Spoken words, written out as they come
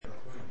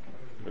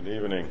Good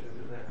evening.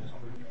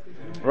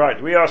 Right,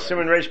 we are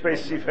Simen Reish Beis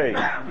Sif Hey.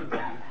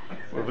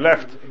 We've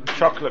left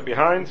chocolate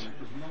behind,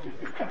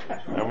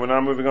 and we're now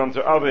moving on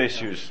to other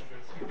issues.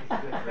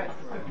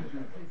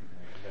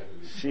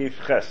 Sif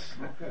Ches.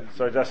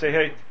 Sorry, did I say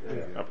hey?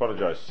 I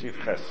apologize.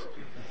 Sif Ches.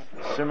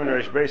 Simen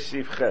Reish Beis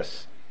Sif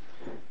Ches.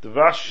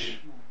 Dvash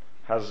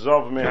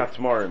hazov me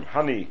hatmorim.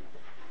 Honey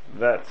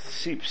that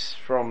seeps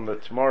from the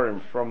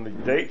tmorim, from the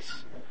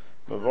dates.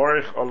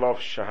 Mevorich olav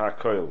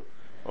shahakoil.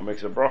 Or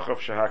makes a bracha of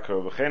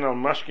shahako. V'chein al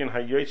mashkin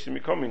hayoytzi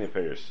mikom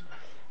Hapeiros.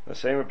 The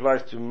same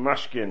applies to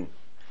mashkin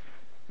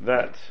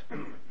that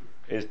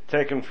is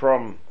taken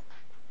from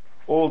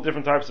all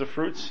different types of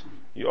fruits.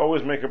 You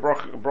always make a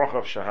bracha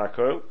of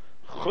shahako.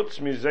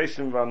 Chutz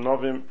mizeisim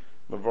v'anovim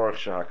mevorich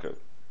shahako.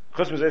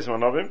 Chutz mizeisim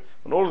v'anovim,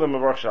 and all of them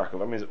mevorich shahako.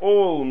 That means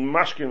all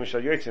mashkin which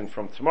are yoytzin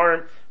from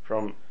tamarim,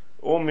 from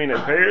all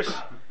Hapeiros,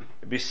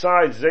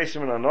 besides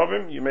zeisim and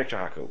anovim, you make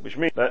shahakol, which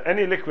means that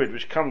any liquid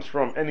which comes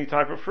from any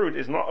type of fruit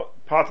is not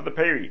part of the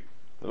peri.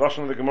 The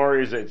lashon of the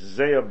Gemara is that it's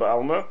zeya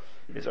ba'alma.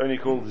 It's only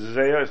called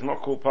zeya. It's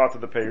not called part of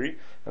the peri.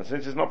 And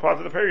since it's not part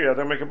of the peri, I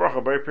don't make a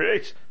bracha by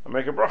peri. I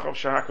make a bracha of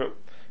shahakol.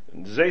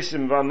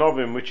 Zeisim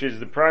va'anovim, which is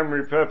the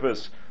primary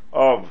purpose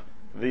of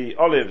the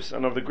olives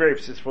and of the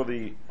grapes, is for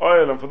the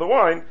oil and for the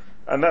wine,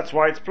 and that's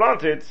why it's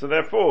planted. So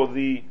therefore,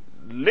 the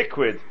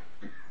liquid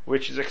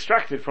which is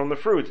extracted from the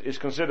fruit is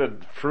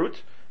considered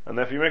fruit, and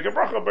therefore you make a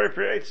bracha bari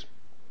pri.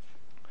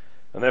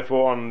 And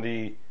therefore on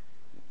the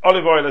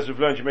olive oil, as we've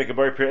learned, you make a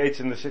bari pri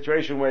in the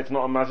situation where it's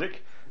not a mazik.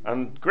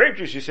 And grape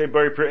juice you say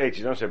bari pri.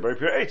 You don't say bari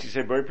pri, you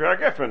say bari pri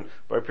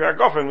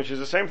agofen, which is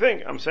the same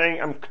thing. I'm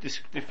saying, I'm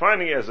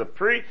defining it as a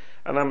pri,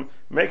 and I'm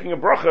making a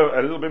bracha,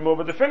 a little bit more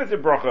of a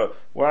definitive bracha,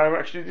 where I'm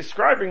actually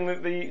describing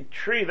the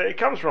tree that it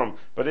comes from.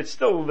 But it's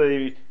still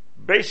the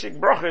basic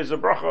bracha is a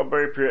bracha of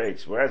bari pri.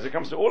 Whereas it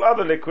comes to all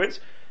other liquids,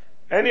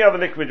 any other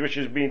liquid which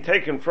is being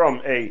taken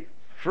from a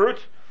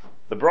fruit,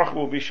 the bracha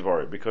will be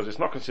shavari, because it's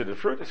not considered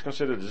fruit, it's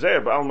considered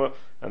zeya ba'alma,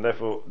 and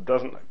therefore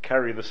doesn't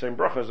carry the same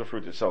bracha as the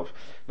fruit itself.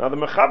 Now the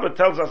Mechaber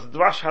tells us,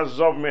 dvash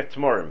hazov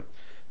metmorim.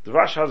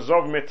 Dvash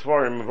hazov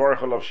metmorim,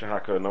 mevorech olav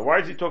shehako. Now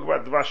why does he talk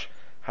about dvash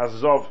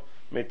hazov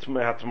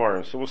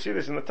metmorim? So we'll see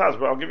this in the Taz,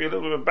 but I'll give you a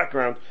little bit of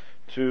background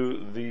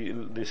to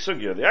the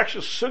sugya. The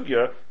actual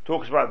sugya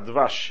talks about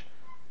dvash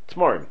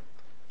tmorim.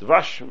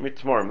 Dvash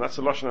mitmorim, that's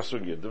the lashon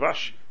sugya.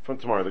 Dvash from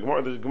tomorrow.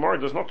 The Gemara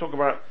does not talk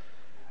about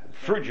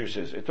fruit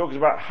juices. It talks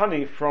about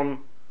honey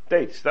from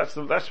dates. That's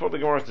what the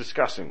Gemara is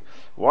discussing.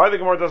 Why the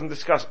Gemara doesn't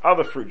discuss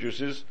other fruit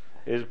juices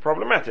is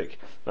problematic.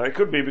 Now it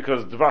could be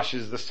because dvash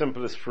is the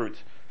simplest fruit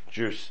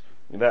juice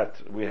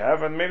that we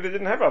have, and maybe they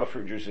didn't have other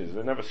fruit juices.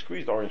 They never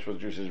squeezed orange for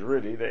juices,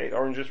 really. They ate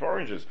oranges for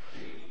oranges.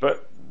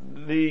 But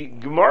the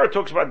Gemara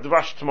talks about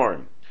dvash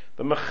tamarim.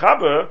 The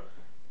Mechaber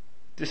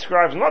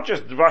describes not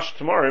just dvash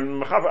tamarim,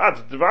 the Mechaber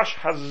adds dvash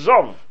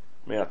hazov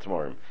me'at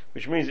tamarim,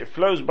 which means it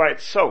flows by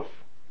itself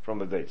from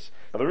the dates.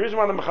 Now the reason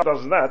why the Mechaber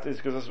does that is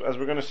because, as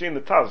we're going to see in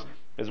the Taz,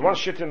 there's one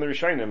shit in the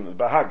Rishonim, the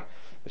Bahag,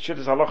 the shit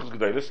is Halachas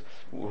Gedolos,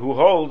 who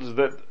holds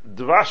that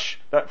dvash,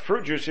 that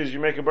fruit juices, you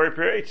make a bari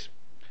pri.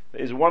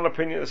 There is one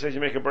opinion that says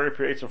you make a bari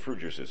pri on fruit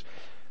juices.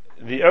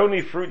 The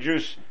only fruit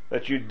juice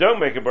that you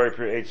don't make a bari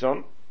pri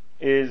on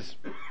is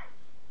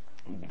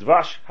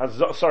dvash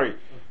hazov, sorry.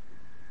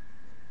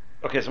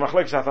 Okay, so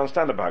Machlekes have to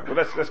understand the Bahag, but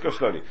let's go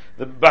slowly.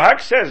 The Bahag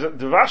says that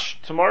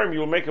dvash tomorrow you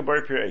will make a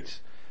bari pri.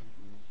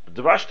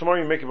 Dvash tomorrow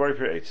you make a bari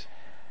pri.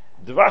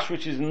 Dvash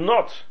which is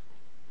not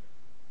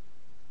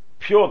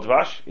pure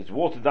dvash, it's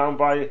watered down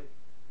by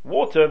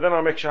water, then I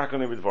make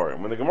shahakol with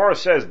dvarim. When the Gemara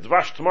says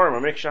dvash tomorrow I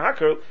make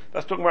shahakol,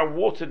 that's talking about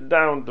watered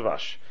down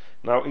dvash.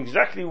 Now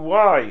exactly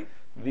why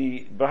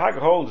the Bahag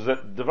holds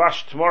that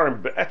dvash tomorrow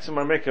be'etzim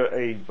I make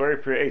a bari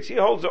pri. He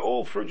holds that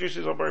all fruit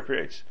juices are bari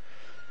pri.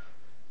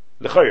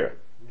 L'chayr,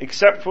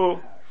 except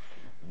for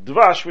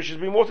dvash, which has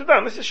been watered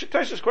down. This is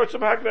Tosfos quotes the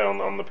Bahag there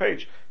on the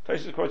page.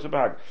 Tosfos quotes the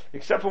Bahag,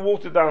 except for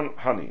watered down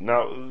honey.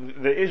 Now,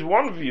 there is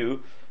one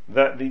view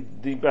that the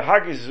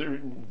Bahag is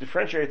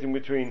differentiating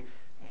between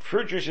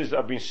fruit juices that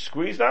have been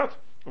squeezed out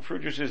and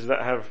fruit juices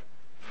that have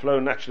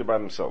flown naturally by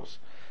themselves.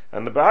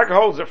 And the Bahag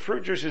holds that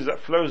fruit juices that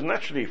flows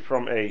naturally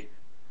from a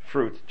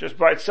fruit, just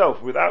by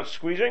itself, without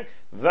squeezing,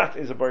 that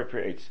is a bari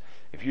pri.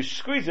 If you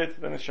squeeze it,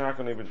 then it's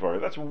shahakol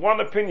nebidvari. That's one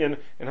opinion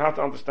in how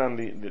to understand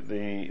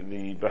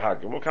the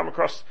Bahag. And we'll come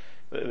across,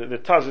 the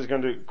Taz is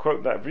going to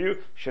quote that view,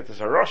 Shetas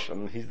HaRosh,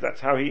 and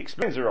that's how he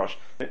explains the Rosh.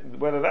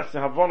 Whether that's the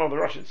Havon or the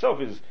Rosh itself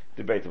is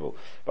debatable.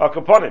 But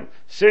upon him,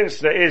 since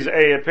there is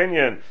a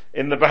opinion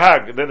in the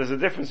Bahag that there's a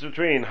difference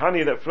between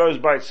honey that flows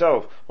by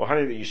itself or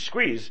honey that you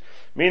squeeze,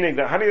 meaning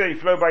that honey that you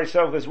flow by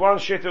itself, there's one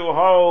shit who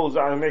holds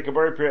and make a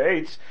bari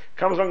pri,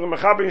 comes along the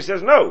Mechaber and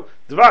says, no,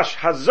 dvash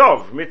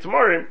hazov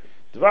mitmorim,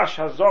 dvash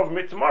hazov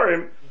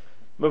mitmorim,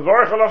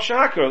 mevarech olav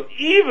shahakol.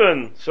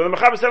 Even, so the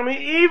Mechaber is telling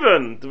me,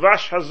 even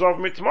dvash hazov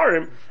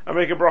mitmorim, I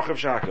make a bracha of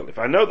shahakol. If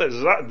I know that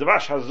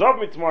dvash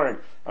hazov mitmorim,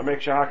 I make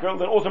shahakol,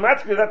 then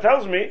automatically that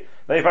tells me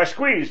that if I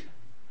squeeze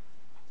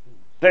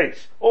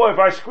dates, or if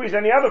I squeeze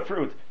any other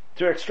fruit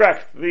to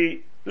extract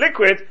the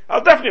liquid,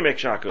 I'll definitely make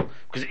shakel.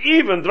 Because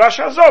even dvash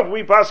hazov,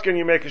 we pass can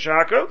you make a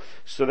shakel.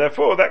 So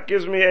therefore, that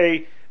gives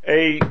me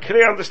a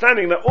clear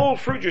understanding that all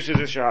fruit juices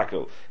is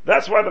shakel.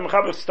 That's why the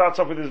Mechaber starts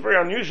off with this very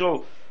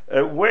unusual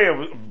way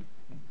of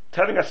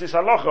telling us this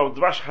halacha of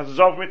dvash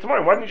hazov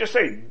mitmorim. Why didn't you just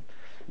say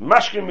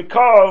mashkin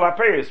mikol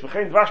hapeiros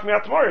v'chein dvash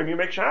miatmorim? You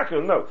make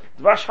shakel. No,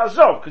 dvash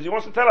hazov, because he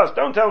wants to tell us.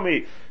 Don't tell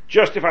me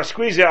just if I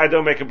squeeze it, I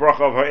don't make a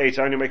bracha of her eight.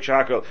 I only make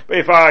shakel. But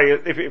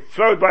if it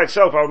flowed by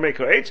itself, I would make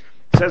her eight.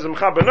 Says the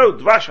Mechaber, no,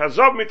 dvash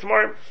hazov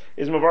mitmorim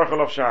is mavarchal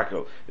of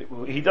shakel.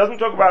 He doesn't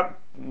talk about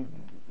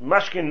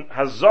mashkin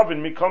hazov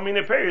in mikol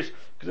mine peiros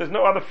because there's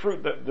no other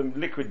fruit that the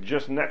liquid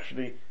just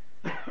naturally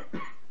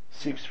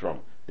seeps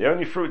from. The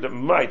only fruit that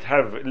might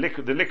have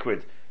the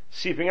liquid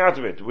seeping out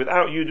of it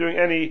without you doing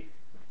any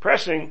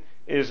pressing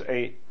is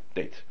a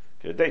date.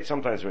 A date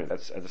sometimes, when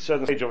that's at a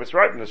certain stage of its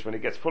ripeness, when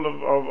it gets full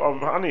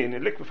of honey and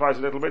it liquefies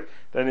a little bit,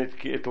 then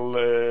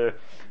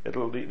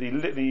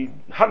the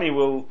honey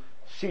will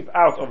seep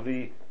out of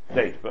the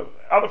date. But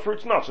other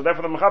fruits not. So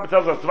therefore the Mechaber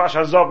tells us dvash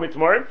hazav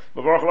mitmorim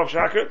mevarach alav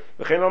shakel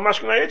v'chein al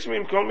mashkin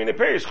hayitzmim kol mine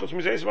peiros chutz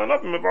mizeis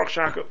v'anot mevarach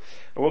shakel.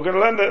 And we're going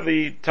to learn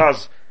the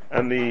Taz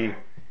and the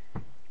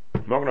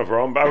Magen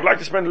Avraham, but I would like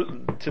to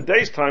spend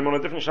today's time on a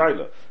different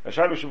shaila. A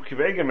shaila which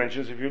Kivega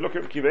mentions. If you look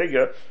at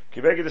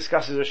Kivega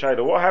discusses a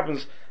shaila. What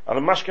happens at a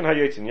mashkin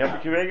hayitzin? You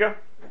have the Kivega?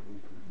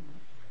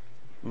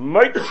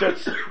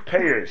 Meitzet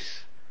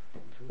peiros.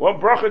 What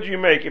bracha do you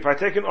make if I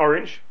take an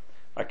orange,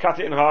 I cut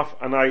it in half,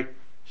 and I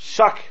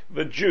suck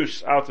the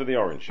juice out of the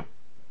orange?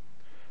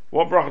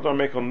 What bracha do I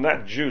make on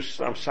that juice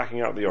that I'm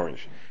sucking out the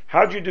orange?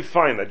 How do you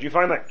define that? Do you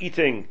find that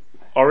eating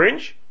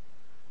orange,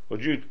 or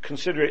do you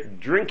consider it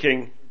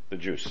drinking the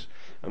juice?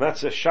 And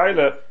that's a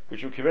shaila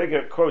which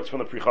Kivega quotes from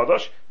the Pri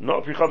Chodosh,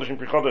 not Pri Chodosh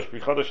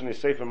in his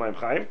Sefer Maim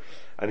Chaim,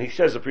 and he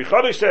says, the Pri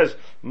Chodosh says,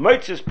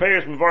 Meitzes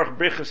peiros mevarach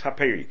birchos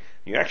hapeiros.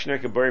 You actually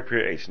make a bari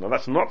pir eitz. Now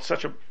that's not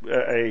such a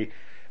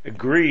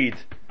agreed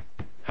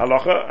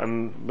halacha,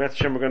 and Met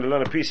Hashem we're going to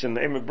learn a piece in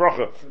the Emek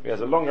Bracha. He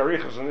has a long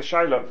arichos in the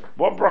shaila.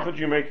 What bracha do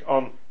you make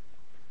on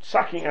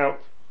sucking out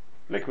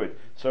liquid?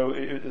 So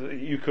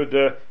you could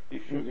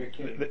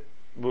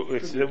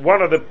it's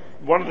one of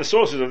the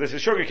sources of this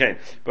is sugarcane.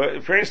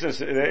 But for instance,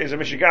 there is a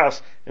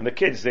mishigas, and the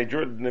kids they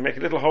make a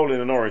little hole in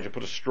an orange and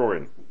put a straw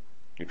in.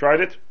 You tried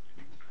it?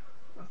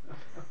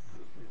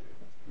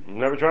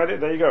 Never tried it?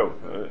 There you go.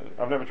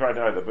 I've never tried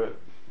it either, but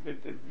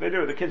they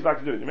do it. The kids like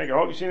to do it. You make a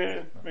hole. You seen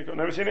it?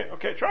 Never seen it?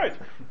 Okay, try it.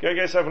 Get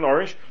yourself an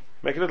orange,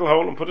 make a little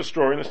hole, and put a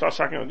straw in, and start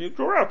sucking it.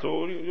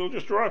 You'll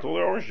just draw out all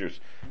the orange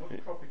juice. What's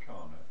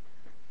Tropicana?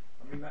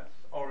 I mean, that's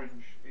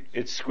orange.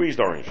 It's squeezed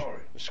orange.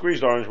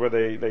 Squeezed orange where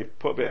they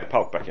put a bit of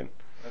pulp back in.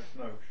 That's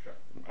no shot.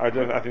 I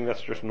think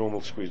that's just normal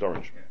squeezed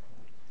orange. Yeah.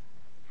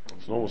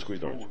 It's normal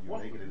squeezed orange.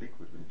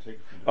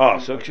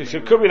 So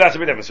it could be that's a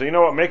bit different. So you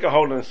know what? Make a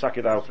hole and suck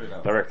it out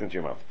direct into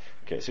your mouth.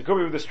 Okay, so it could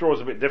be with the straw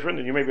is a bit different,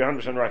 and you may be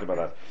 100% right about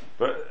that.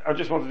 But I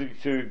just wanted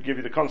to give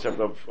you the concept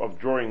of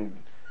drawing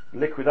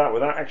liquid out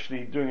without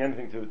actually doing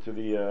anything to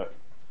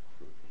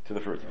the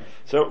fruit.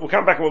 So we'll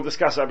come back and we'll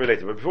discuss that a bit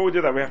later. But before we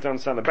do that, we have to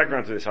understand the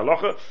background to this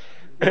halacha.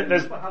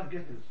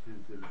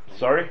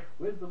 Sorry?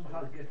 Where's the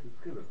Mahal get his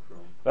skillet from?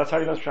 That's how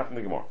you learn Pshat in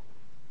the Gemara.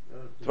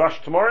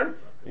 Dvash tomorrow,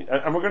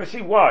 and we're going to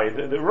see why.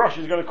 The Rosh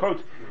is going to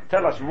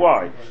tell us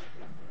why.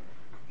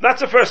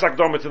 That's the first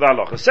akdama to the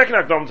halacha. The second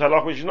akdama to the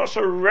halacha, which is not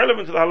so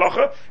relevant to the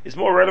halacha, is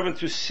more relevant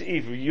to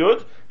Sif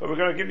Yud, but we're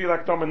going to give you the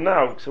akdama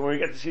now, so when we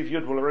get to Sif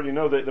Yud, we'll already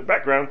know the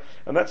background,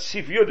 and that's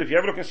Sif Yud. If you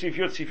ever look at Sif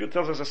Yud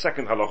tells us a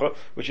second halacha,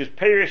 which is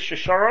Peiros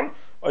Shesharon,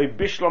 or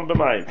Bishlam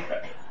B'mayim.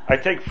 I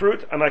take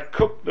fruit, and I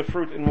cook the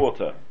fruit in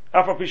water.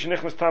 I make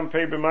shakel.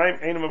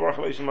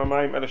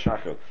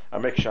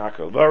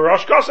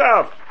 V'rosh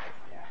kosav.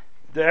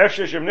 The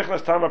efshesh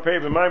nichnas tam pei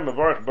b'mayim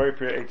mevarach bari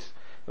pri eitz.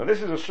 Now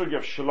this is a sugya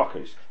of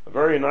shalokes, a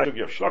very nice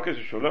sugya of shalokes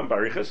which we'll learn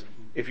barichas.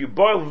 If you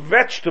boil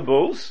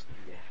vegetables,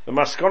 the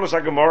maskonos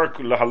hagemara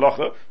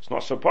lahalacha, it's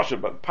not so posh,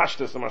 but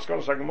pashtas the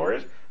maskonos hagemara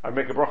is, I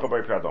make a bracha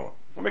bari pri adama.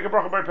 I make a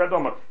bracha bari pri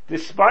adama,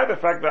 despite the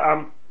fact that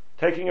I'm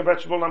taking a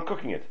vegetable and I'm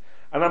cooking it.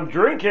 And I'm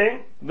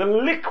drinking the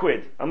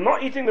liquid. I'm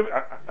not eating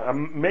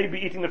I'm maybe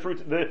eating the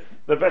fruit, the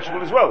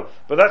vegetable as well.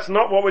 But that's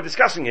not what we're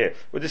discussing here.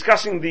 We're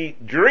discussing the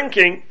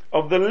drinking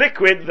of the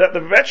liquid that the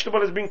vegetable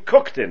has been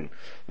cooked in.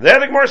 There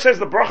the Gemara says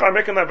the bracha I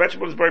make on that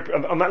vegetable is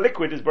on that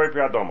liquid is bari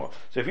pri adama.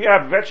 So if you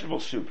have vegetable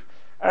soup,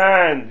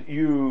 and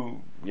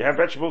you have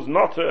vegetables,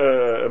 not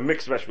a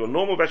mixed vegetable,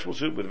 normal vegetable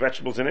soup with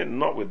vegetables in it,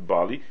 not with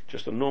barley,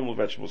 just a normal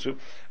vegetable soup,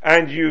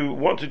 and you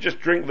want to just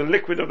drink the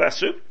liquid of that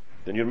soup,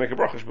 then you'll make a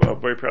bracha of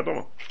bari pri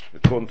adama,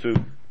 according to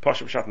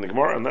Pashup Pshat in the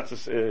Gemara, and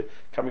that's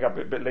coming up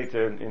a bit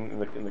later in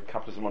the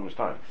Kaptas Amon's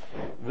time.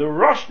 The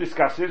Rosh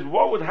discusses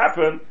what would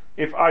happen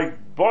if I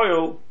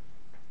boil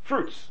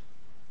fruits.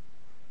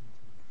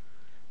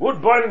 Would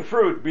boiling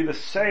fruit be the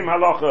same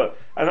halacha,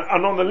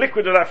 and on the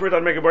liquid of that fruit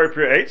I'd make a bari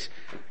pri eitz?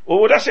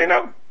 Or would I say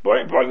no?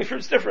 Boiling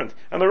fruit's different.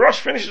 And the Rosh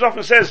finishes off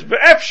and says,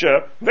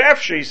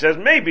 ve'efsha, he says,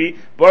 maybe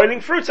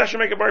boiling fruits I should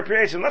make a bari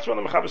pri eitz, and that's when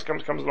the Mechaber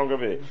comes along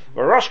over here.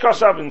 But Rosh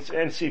Kosav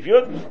and Sif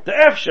Yud, the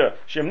efsha,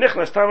 shem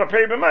nichnas tam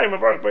ha'peri b'mayim,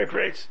 bari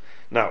pri eitz.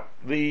 Now,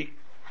 the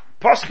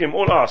Poskim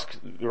all ask,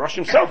 the Rosh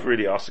himself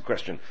really asks the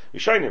question.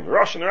 Rishonim, the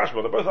Rosh and the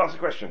Rashba, they both ask the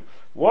question.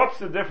 What's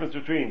the difference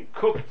between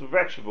cooked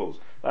vegetables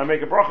that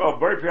make a bracha of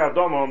bari pri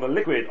adoma on the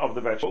liquid of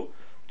the vegetable,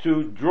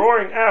 to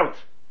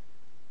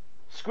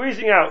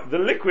squeezing out the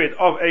liquid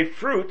of a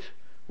fruit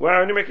where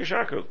I only make a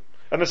shakul?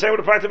 And the same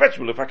would apply to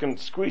vegetable. If I can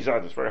squeeze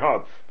out, it's very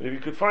hard. But if you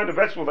could find a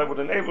vegetable that would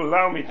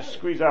allow me to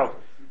squeeze out,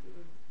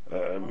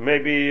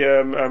 maybe, I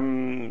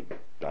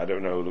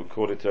don't know,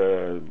 call it,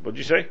 what'd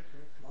you say?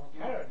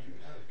 Carrot juice.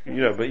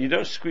 But you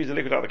don't squeeze the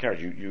liquid out of the carrot.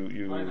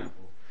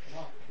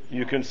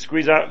 You can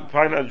squeeze out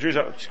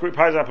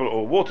pineapple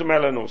or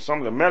watermelon or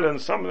melon,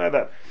 something like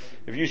that.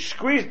 If you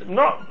squeeze, we're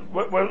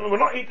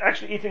not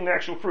actually eating the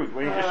actual fruit.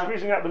 When you're just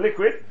squeezing out the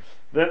liquid,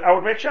 then I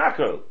would make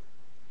shakol.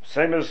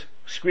 Same as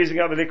squeezing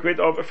out the liquid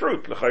of a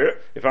fruit.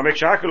 If I make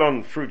shakol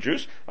on fruit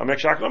juice, I make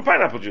shakol on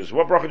pineapple juice.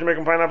 What bracha do you make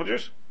on pineapple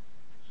juice?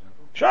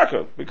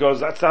 Shakol, because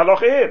that's the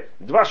halacha here.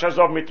 Dvash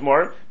hazov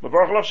mitmorim,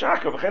 mavarach of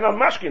shakol. V'chein al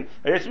mashkin,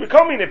 hayetz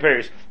b'komin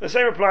eperis. The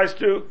same applies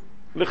to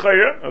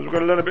l'chayra, as we're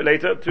going to learn a bit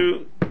later,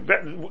 to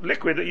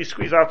liquid that you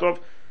squeeze out of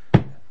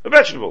a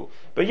vegetable.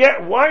 But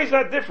yet, why is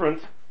that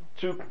different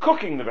to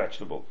cooking the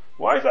vegetable?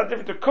 Why is that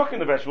different to cooking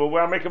the vegetable,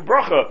 where I make a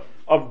bracha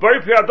of bari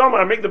pri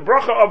adoma, I make the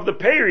bracha of the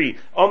peri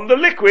on the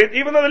liquid,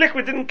 even though the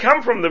liquid didn't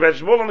come from the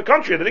vegetable, on the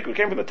contrary, the liquid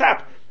came from the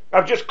tap.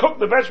 I've just cooked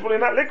the vegetable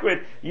in that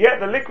liquid, yet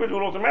the liquid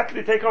will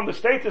automatically take on the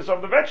status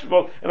of the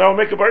vegetable, and I will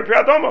make a bari pri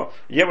adoma.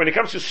 Yet when it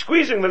comes to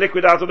squeezing the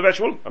liquid out of the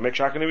vegetable, I make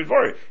shakani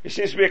vidvori. It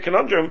seems to be a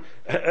conundrum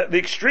at the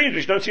extremes,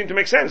 which don't seem to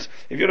make sense.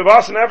 If you'd have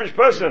asked an average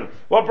person,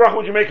 what bracha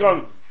would you make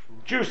on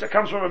juice that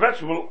comes from a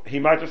vegetable, he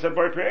might have said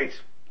bari pri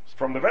eitz.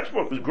 From the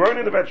vegetable, it was grown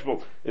in the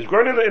vegetable, it's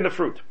grown in the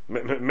fruit.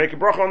 Make a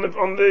bracha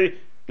on the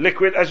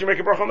liquid as you make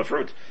a bracha on the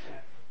fruit.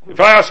 If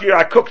I ask you,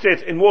 I cooked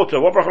it in water,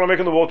 what bracha will I make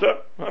on the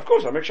water? Well, of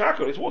course, I make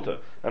shakol, it's water.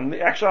 And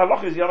the actual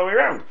halacha is the other way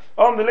around.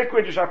 On the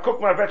liquid, which I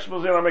cook my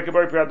vegetables in, I make a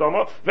bari pri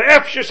adoma.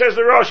 Ve'efsha, says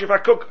the Rosh, if I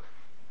cook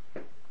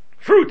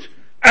fruit,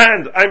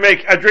 and I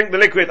drink the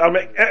liquid, I'll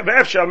make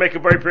a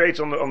bari pri eitz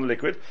on the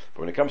liquid.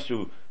 But when it comes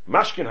to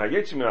mashkin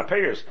hayetzim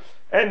hapeiros,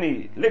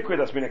 any liquid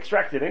that's been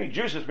extracted, any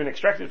juice that's been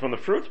extracted from the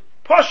fruit,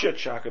 pashat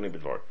shakani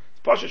b'dvar.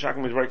 Pashat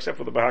shakani b'dvar, except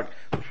for the bahag,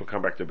 which we'll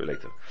come back to a bit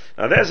later.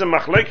 Now there's a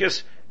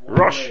machlekes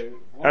Rosh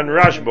and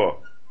Rashba.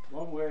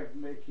 One way of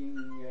making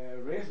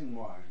raisin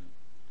wine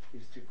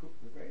is to cook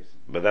the raisin.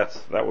 But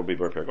that would be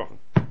bari pri hagofen.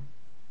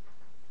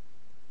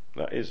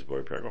 That is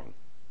bari pri hagofen.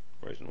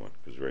 Raisin wine,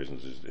 because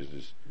raisins is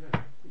It's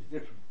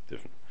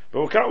different.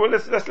 But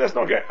let's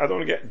not get, I don't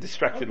want to get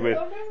distracted with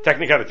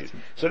technicalities.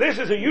 So this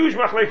is a huge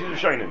machlekes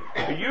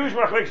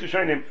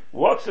Rishonim.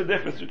 What's the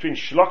difference between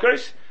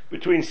shlokos,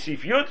 between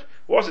Sif Yud?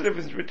 What's the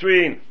difference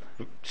between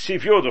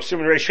Sif Yud or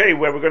Simen Reish Hey,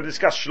 where we're going to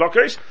discuss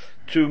shlokos,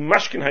 to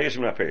Mashkin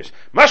Hayeshim Hapeiros?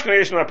 Mashkin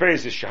Hayeshim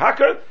Hapeiros is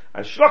shahakol,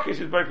 and shlokos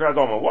is bari pri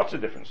adoma. What's the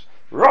difference?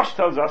 Rosh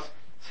tells us,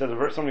 says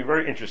something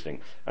very interesting,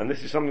 and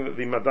this is something that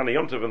the Madani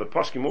Yomtov and the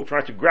Poskim all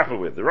try to grapple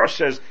with. The Rosh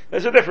says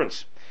there's a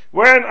difference.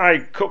 When I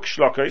cook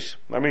shlokos,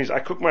 that means I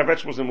cook my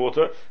vegetables in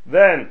water,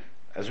 then,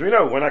 as we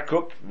know, when I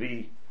cook,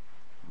 the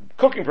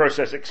cooking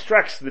process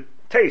extracts the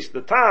taste,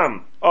 the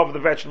tam of the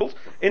vegetables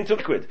into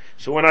liquid.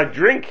 So when I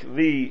drink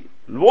the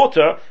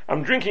water,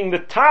 I'm drinking the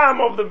tam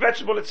of the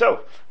vegetable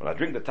itself. When I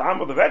drink the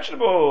tam of the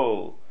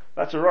vegetable,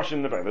 that's a Rosh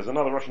in the back. There's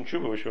another Rosh in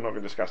Tshuva which we're not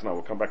going to discuss now.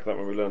 We'll come back to that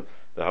when we learn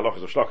the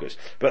halachas of shlokos.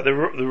 But the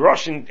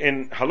Rosh in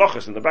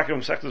halachas in the back of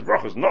Masechtas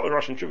Brachos, not the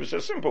Rosh in Tshuva,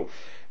 says simple.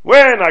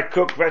 When I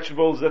cook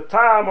vegetables, the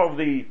tam of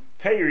the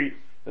peri,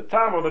 the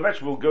tam of the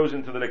vegetable goes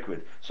into the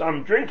liquid. So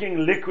I'm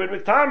drinking liquid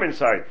with tam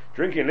inside.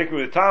 Drinking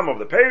liquid with tam of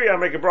the peri, I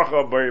make a bracha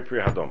of bari pri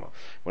hadoma.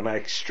 When I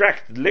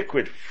extract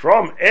liquid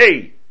from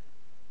a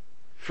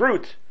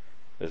fruit,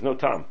 there's no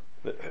tam.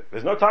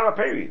 There's no tam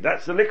peri.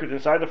 That's the liquid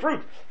inside the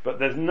fruit. But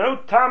there's no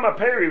tam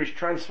peri which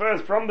transfers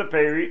from the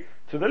peri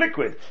to the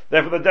liquid.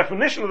 Therefore the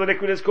definition of the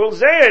liquid is called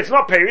zeh. It's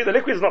not peri, the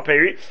liquid is not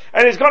peri,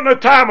 and it's got no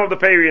tam of the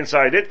peri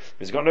inside it. If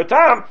it's got no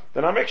tam,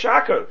 then I make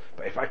shakol.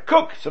 But if I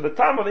cook, so the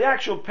tam of the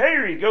actual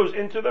peri goes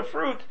into the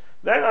fruit,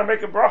 then I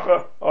make a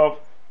bracha of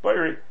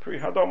bari pri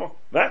hadoma.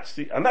 That's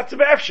the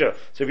be'efsha.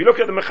 So if you look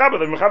at the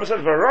Mechaber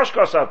says, V'rosh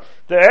kosav,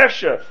 the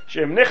efsha,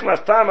 she'im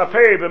nichnas tam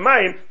ha'peri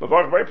b'mayim,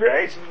 mavarach bari pri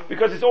eitz,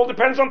 because it all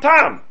depends on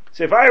tam.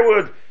 So if I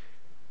would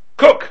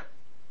cook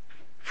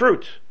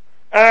fruit,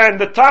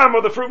 and the tam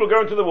of the fruit will go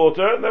into the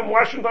water, then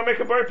why shouldn't I make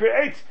a bari pri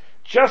eitz?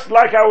 Just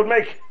like I would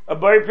make a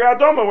bari pri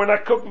hadoma when I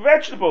cook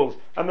vegetables,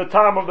 and the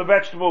tam of the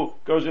vegetable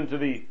goes into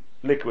the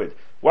liquid.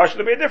 Why should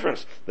there be a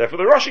difference? Therefore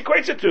the Rosh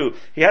equates it to,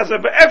 he has a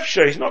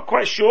be'efsha, he's not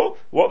quite sure.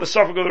 What the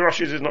suffix of the Rosh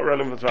is not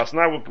relevant to us.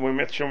 Now when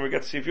we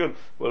get to see if you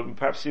we'll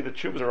perhaps see the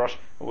Chuvas of Rosh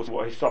and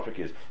what his suffix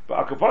is.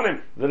 But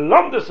Akaponim, the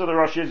lumdus of the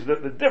Rosh is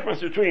that the difference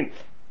between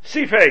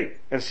Sif Hey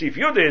and Sif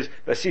Yud is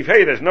that Sif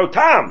Hey there's no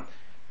tam.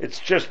 It's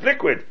just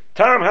liquid.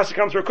 Tam has to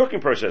come through a cooking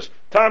process.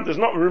 Tam does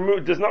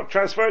not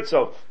transfer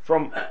itself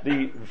from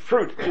the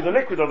fruit to the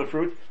liquid of the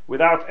fruit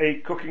without a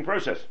cooking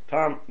process.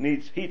 Tam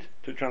needs heat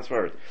to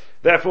transfer it.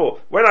 Therefore,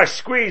 when I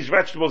squeeze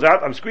vegetables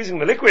out, I'm squeezing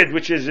the liquid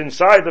which is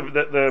inside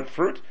the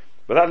fruit,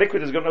 but that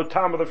liquid has got no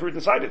tam of the fruit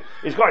inside it.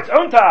 It's got its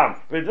own tam,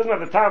 but it doesn't have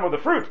the tam of the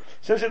fruit.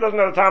 Since it doesn't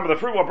have the tam of the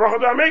fruit, what bracha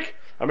do I make?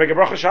 I make a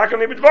bracha shakal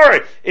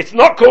nibidvore. It's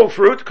not called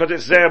fruit because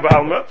it's zeh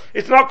ba'alma.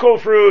 It's not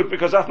called fruit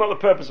because that's not the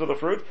purpose of the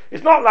fruit.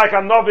 It's not like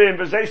a novim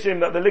v'zeisim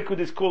that the liquid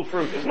is called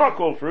fruit. It's not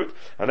called fruit,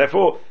 and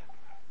therefore,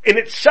 in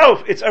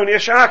itself, it's only a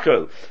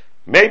shakal.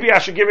 Maybe I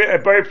should give it a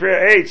Bari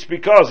Priya Eitz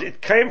because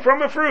it came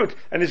from a fruit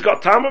and it's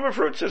got tam of a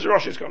fruit. Says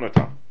Rosh, it's got no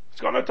tam.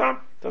 It's got no tam.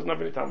 It doesn't have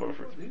any tam of a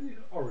fruit. You need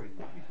orange.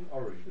 You eat an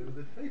orange.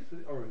 The taste of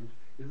the orange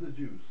is the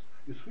juice.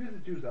 You squeeze the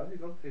juice out, you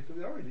got the taste of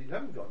the orange. You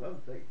haven't got no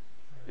taste.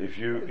 If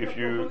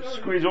you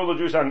squeeze all the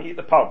juice out and eat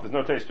the pulp, there's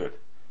no taste to it.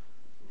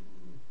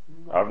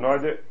 I have no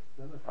idea.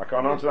 I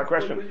can't answer that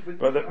question.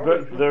 But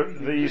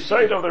the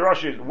side of the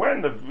Rosh is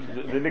when the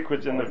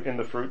liquid's in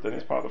the fruit, then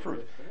it's part of the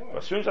fruit. But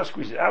as soon as I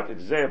squeeze it out,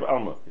 it's Ze'eb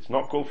Alma. It's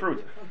not called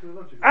fruit.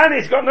 And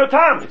it's got no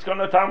tam. It's got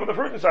no tam with the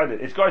fruit inside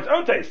it. It's got its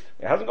own taste.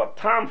 It hasn't got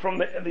tam from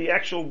the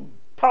actual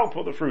pulp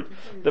of the fruit.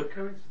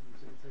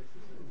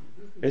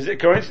 Is it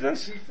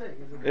coincidence?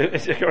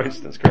 It's a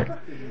coincidence, correct.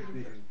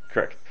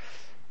 Correct.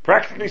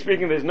 Practically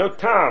speaking, there's no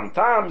tam.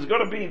 Tam's got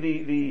to be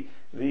the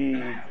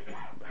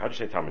how do you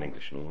say tam in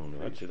English? No,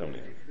 how do you say tam in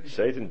English?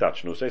 Say it in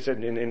Dutch. No, say it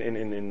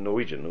in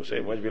Norwegian. No, say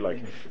it, what do you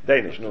like?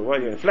 Danish. No,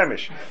 what in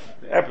Flemish?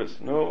 Apples.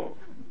 No.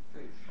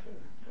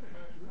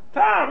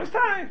 Tam, it's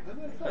time.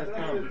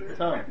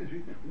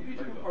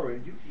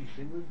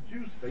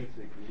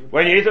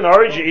 When you eat an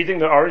orange, you're eating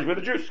the orange with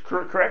the juice,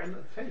 correct?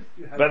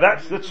 But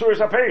that's the Tzuris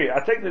HaPeri. I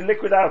take the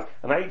liquid out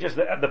and I eat just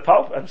the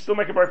pulp and still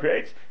make a Bari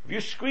Priya Eitz. If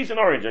you squeeze an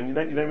orange and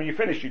then when you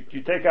finish,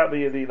 you take out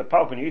the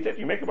pulp and you eat it,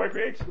 you make a Bari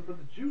Priya Eitz. But the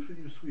juice when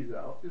you squeeze it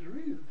out is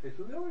really the taste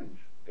of the orange.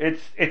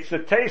 It's the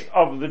taste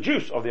of the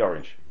juice of the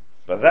orange.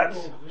 But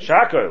that's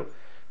shakol.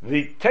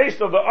 The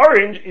taste of the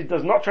orange, it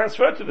does not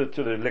transfer to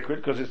the liquid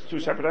because it's two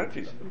separate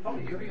entities.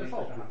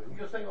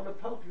 You're saying on the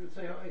pulp you would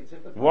say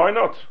why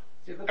not?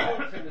 If the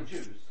pulp's in the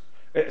juice.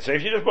 So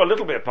if you just put a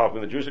little bit of pulp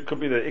in the juice, it could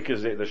be the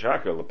ikaz, the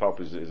shakal. The pulp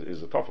is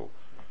the toffel.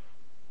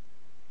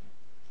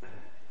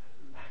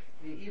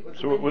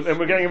 So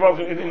we're getting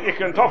involved in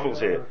ikka and toffels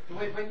here.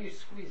 When you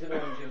squeeze an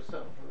orange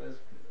yourself, there's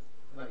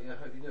I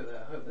hope you do that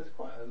at home. There's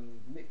quite a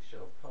mixture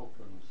of pulp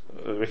and.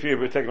 If you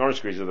take an orange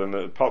squeezer, then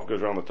the pulp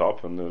goes around the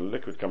top, and the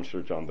liquid comes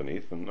through to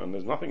underneath, and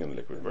there's nothing in the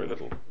liquid. Very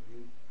little.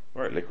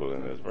 Very liquid,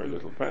 and there's very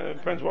little.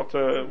 Depends what.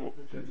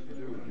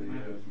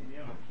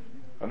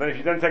 And then if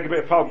you then take a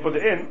bit of pulp, put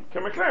it in,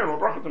 can we clear what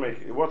bracha to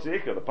make? What's the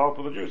ikka? The pulp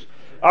or the juice?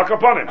 Al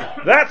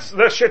kaponim. That's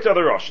the shit of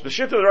the Rosh. The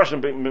shit of the Rosh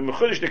and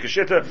mechudish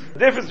shita. The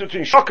difference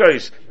between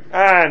shlokos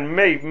and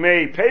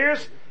may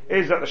payers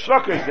is that the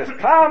shlokos there's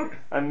tam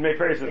and may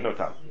payers there's no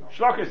tam.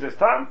 Shlokos there's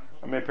tam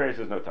and may payers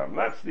there's no tam.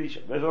 There's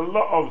a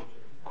lot of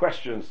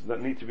questions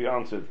that need to be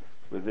answered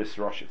with this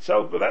Rosh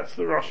itself, but that's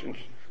the Rosh.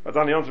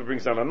 Adani Yontav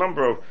brings down a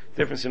number of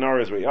different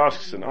scenarios where he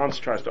asks and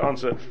tries to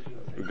answer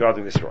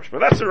regarding this Rosh. But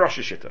that's the Rosh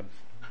shita.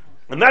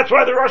 And that's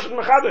why the Rosh is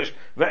Mechadish.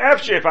 The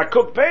Efshe, if I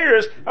cook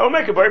payers, I will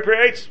make a Bari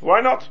Priya Eitz.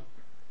 Why not?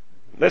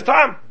 There's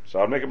time, so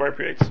I'll make a Bari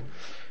Priya Eitz.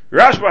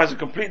 Rashba has a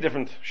complete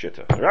different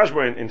shitta. The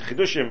Rashba in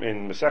Chidushim,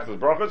 in Masechtas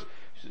Brachos,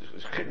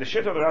 the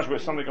shitta of the Rashba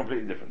is something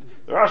completely different.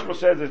 The Rashba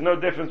says there's no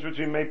difference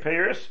between Mei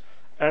Peiris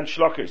and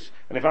Shlokis.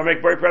 And if I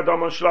make Bari Priya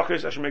Dom on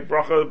Shlokis, I should make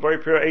Bracha Bari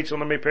Priya Eitz on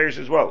the Mei Peiris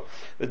as well.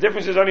 The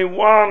difference is only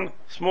one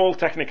small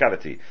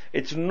technicality.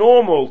 It's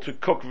normal to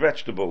cook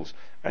vegetables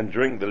and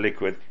drink the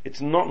liquid. It's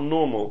not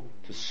normal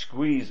to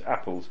squeeze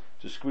apples,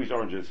 to squeeze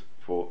oranges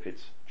for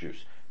its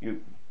juice.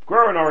 You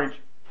grow an orange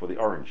for the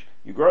orange.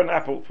 You grow an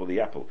apple for the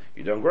apple.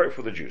 You don't grow it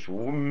for the juice.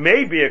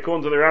 Maybe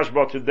according to the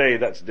Rashba today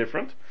that's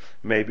different.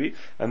 Maybe.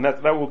 And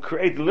that will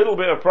create a little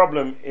bit of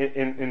problem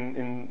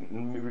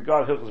in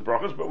regard to Hilchos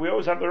Birchos, but we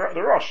always have the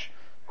Rosh.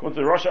 According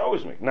to the Rosh I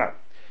always make. Now,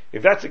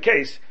 if that's the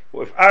case,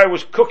 well, if I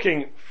was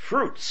cooking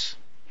fruits,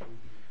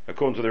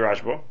 according to the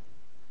Rashba,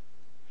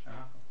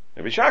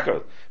 it'd be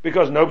shakol.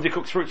 Because nobody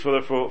cooks fruits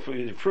for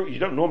fruit. You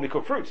don't normally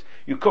cook fruits.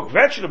 You cook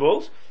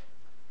vegetables,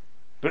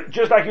 but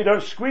just like you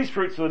don't squeeze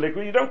fruits for the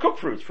liquid, you don't cook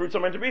fruits. Fruits are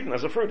meant to be eaten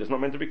as a fruit. It's not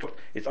meant to be cooked.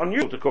 It's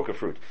unusual to cook a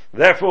fruit.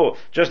 Therefore,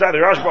 just like the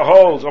Rashba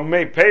holds on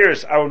Mei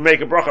Peiris, I would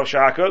make a bracha of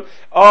shakol.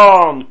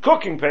 On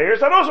cooking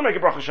Peiris, I'd also make a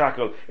bracha of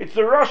shakol. It's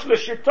the Rosh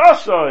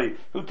L'Shitosoi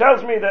who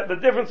tells me that the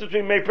difference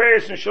between Mei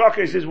Peiris and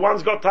Shlokis is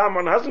one's got tam,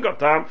 one hasn't got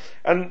tam,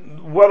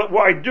 and what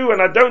I do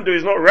and I don't do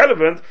is not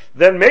relevant.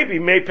 Then maybe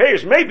Mei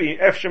Peiris, maybe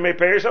Efshe Mei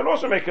Peiris, I'd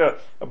also make a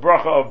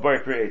bracha of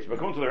Bari Priya Eitz. But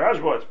according to the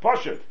Rashba, it's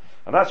Poshet.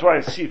 And that's why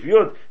in Sif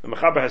Yud, the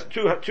Mechaber has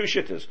two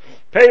shittas.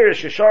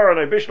 Peiris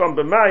Yeshar and Bishlam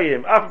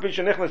b'mayim, Apapish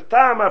Nichnas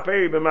Tama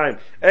Peri b'mayim,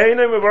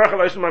 Einem Mevarach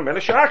Elosim Ma'mel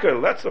Shakel.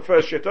 That's the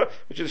first shitta,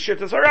 which is the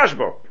shittas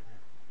Rashba.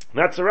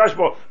 That's the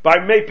Rashba by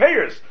Mei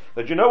Peiris.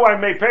 That you know why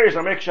Mei Peiris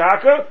I make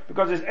Shakel?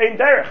 Because it's Ein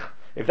Derech.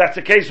 If that's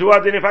the case, who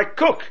adin if I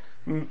cook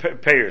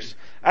payers,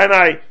 and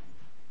I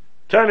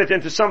turn it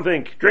into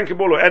something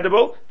drinkable or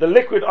edible, the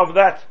liquid of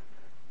that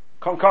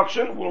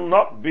concoction will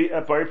not be a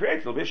appropriate,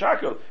 it'll be a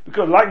shakel.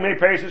 Because like mei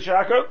payers is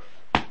shakel,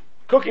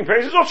 cooking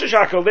payers is also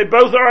shakel. They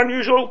both are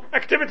unusual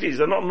activities.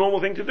 They're not a normal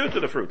thing to do to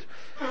the fruit.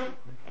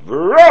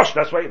 V'rosh,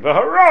 that's why,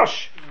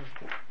 v'harosh.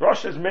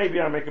 Rosh says maybe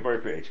I make a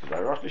appropriate, because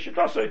I rosh the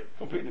shitase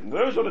completely.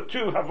 Those are the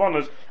two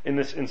havanas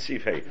in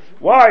Sif Hey.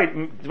 Why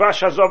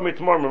dvash hazov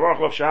mitmor mevarach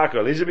lov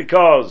shakel? Is it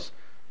because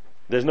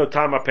there's no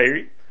tama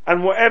peri?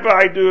 And whatever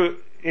I do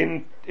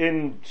in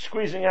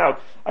squeezing out,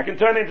 I can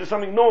turn it into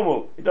something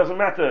normal. It doesn't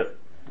matter.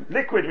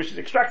 Liquid which is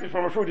extracted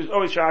from a fruit is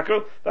always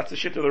shakel. That's the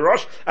shit of the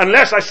rosh.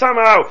 Unless I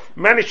somehow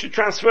manage to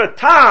transfer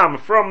tam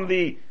from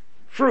the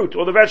fruit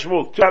or the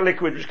vegetable to that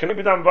liquid, which can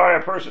be done via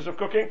a process of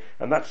cooking,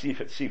 and that's sif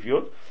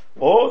yud.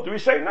 Or do we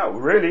say no?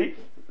 Really,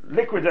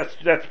 liquid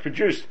that's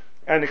produced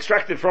and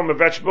extracted from a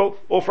vegetable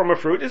or from a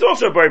fruit is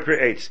also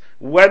appropriate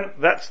when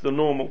that's the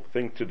normal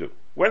thing to do.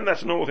 When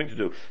that's the normal thing to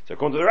do. So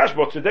according to the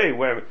Rashba today,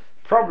 where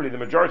probably the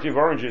majority of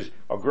oranges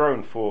are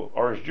grown for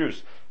orange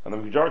juice, and the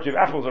majority of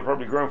apples are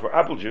probably grown for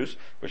apple juice,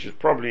 which is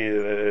probably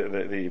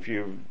if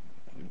you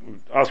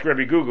ask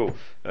Rabbi Google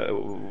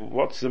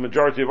what's the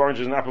majority of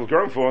oranges and apples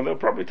grown for, and they'll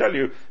probably tell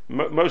you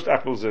most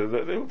apples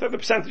they'll tell the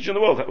percentage in the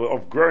world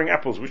of growing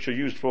apples which are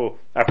used for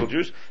apple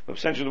juice, the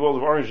percentage in the world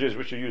of oranges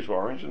which are used for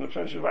orange, and the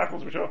percentage of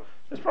apples which are,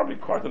 there's probably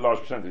quite a large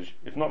percentage,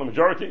 if not the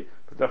majority,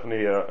 but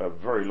definitely a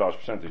very large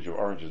percentage of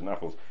oranges and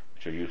apples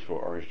which are used for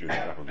orange juice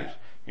and apple juice.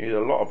 You need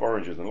a lot of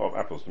oranges and a lot of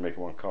apples to make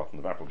one carton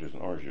of apple juice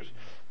and orange juice.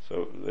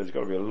 So there's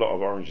got to be a lot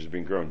of oranges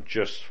being grown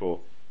just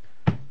for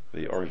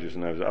the orange juice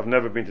and apples. I've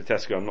never been to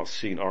Tesco and not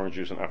seen orange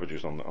juice and apple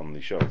juice on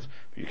the shelves.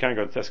 But you can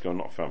go to Tesco and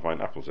not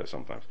find apples there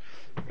sometimes.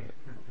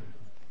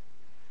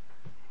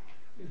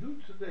 Who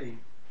today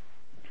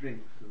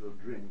drinks the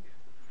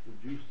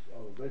juice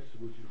of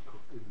vegetables you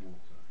cook in water?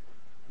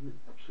 I mean,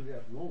 it's absolutely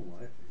abnormal,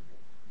 I think.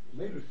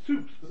 Maybe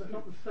soups, but that's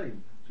not the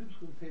same. Soups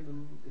contain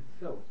them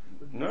itself.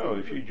 No,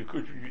 if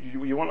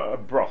you want a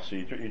broth, so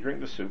you drink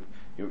the soup.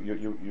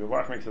 Your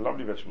wife makes a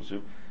lovely vegetable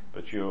soup,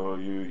 but you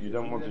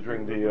don't want to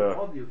drink the.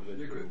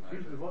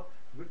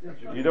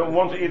 You don't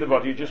want to eat the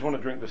body. You just want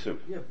to drink the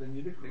soup. Yes, then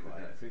you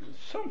liquefy it.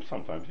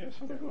 Sometimes, yes.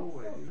 You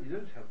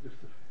don't have this.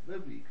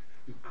 Nobody.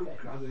 You cook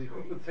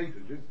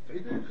potatoes.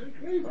 Potatoes are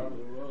crazy.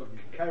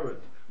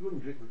 Carrot. You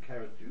wouldn't drink the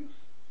carrot juice.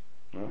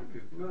 No.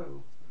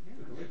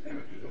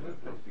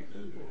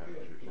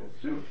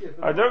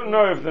 I don't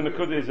know if the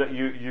nakuda is that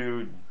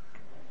you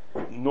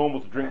normal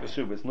to drink the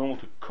soup. It's normal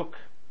to cook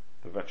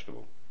the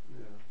vegetable.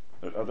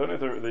 Yeah. I don't know if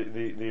the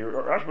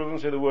Rashba doesn't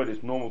say the word.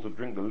 It's normal to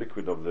drink the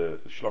liquid of the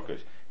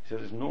shlokas. He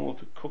says it's normal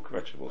to cook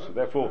vegetables. So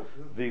therefore,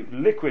 the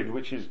liquid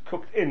which is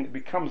cooked in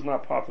becomes now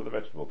part of the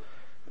vegetable.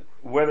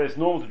 Whether it's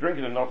normal to drink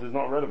it or not is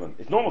not relevant.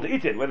 It's normal to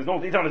eat it. Whether it's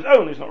normal to eat it on its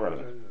own is not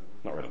relevant.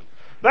 Not relevant.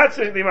 That's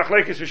the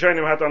machlekes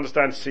Rishonim how to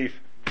understand Sif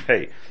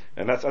Hey.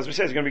 And that's, as we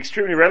said, it's going to be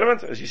extremely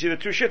relevant. As you see the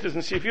two shittas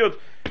in Sif Yud.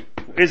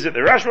 Is it the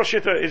Rashba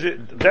shitta? Is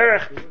it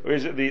Derech? Or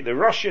is it the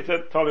Rosh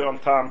shitta? Tali on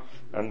Tam.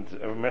 And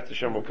Met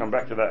Hashem will come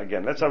back to that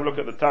again. Let's have a look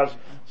at the Taz,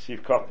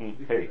 Sif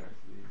Cotton Hey.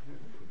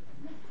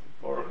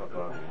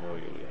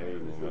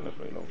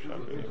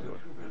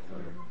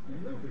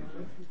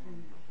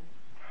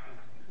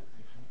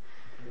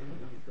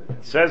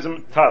 It says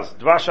Taz,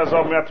 Dvash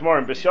Azov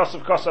Me'atmorim, Bes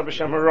Yosef Kosa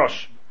B'Shem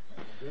HaRosh.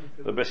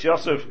 The Bes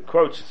Yosef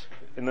quotes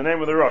in the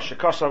name of the Rosh,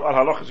 Kosav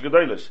al Halachas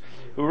Gedolos,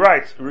 who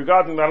writes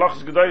regarding the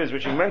Halachas Gedolos,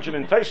 which is mentioned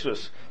in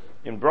Tosfos,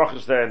 in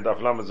Brachos there in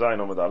Daf Lamed Zayin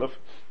Omid Aleph.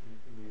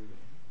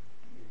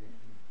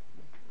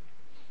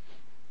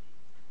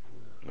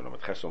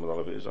 Lamed Ches Omid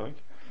Aleph is, I think.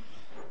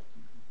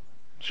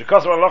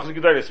 Shekosav al Halachas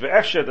Gedolos,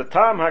 ve'efshe, the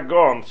time had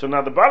gone, so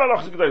now the Baal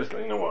Halachas Gedolos,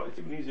 you know what, it's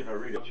even easier if I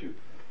read it to you.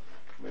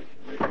 Make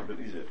it a bit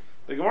easier.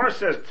 The Gemara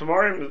says,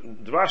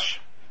 Tamarim, Dvash,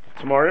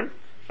 Tamarim,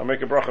 I'll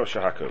make a bracha of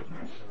Shahako.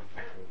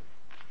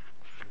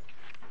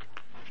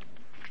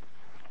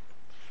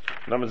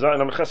 Hi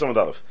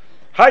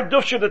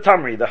dufsha the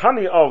tamri, the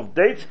honey of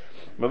date,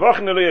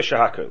 mevachin eluya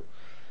Shahako.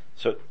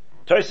 So,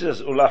 Tosh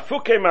says,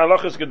 Ulafuke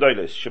ma'alachas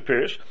gedolos,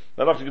 Shapirish,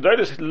 the halachas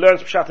gedolos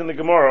learns pshat in the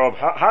Gemara of,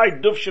 hi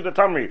dufsha the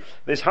tamri,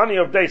 this honey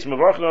of dates,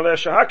 mevachin eluya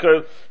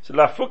Shahako, so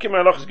Ulafuke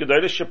ma'alachas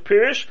gedolos,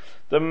 Shapirish,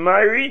 the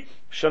Mairi,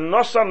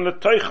 Shanosan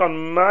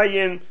letoichan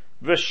mayin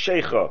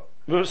v'sheicha.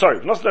 Sorry,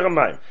 Nosan letoichan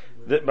mayin.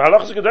 The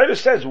Halachas Gedolos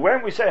says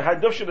when we say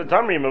Hadufsha the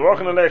Tamri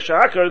Mevachin Alei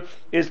Shahakol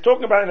is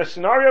talking about in a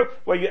scenario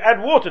where you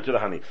add water to the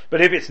honey.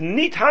 But if it's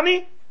neat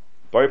honey,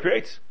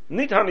 Boripiates.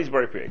 Neat honey is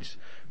Boripiates.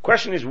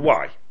 Question is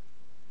why?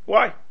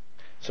 Why?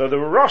 So the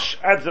Rosh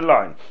adds a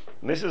line.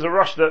 And this is a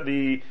Rosh that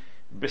the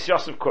Bes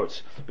Yosef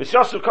quotes. Bes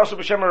Yosef Kosav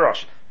B'Shem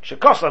HaRosh.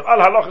 Shekosav al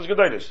Halachas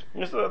Gedolos.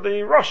 It's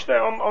the Rosh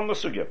there on the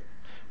Sugya.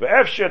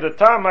 Ve'efshe the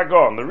Tam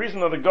HaGon. The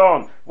reason of the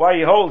Gon, why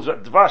he holds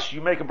that Dvash,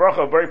 you make a bracha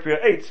of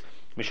Boripiates,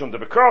 Mishum de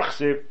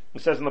Bekrachsiv,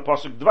 it says in the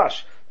pasuk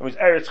Dvash. That means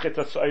Eretz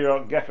Chitas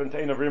Ayra Gefen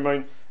Tein of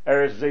Rimoin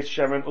Eretz Zeitz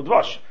Shemen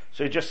Udvash.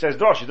 So he just says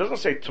Dvash. He doesn't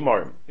say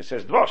Tamarim. He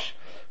says Dvash.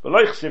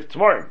 V'loichsiv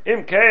Tamarim.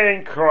 Im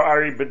Kein Kro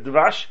Ari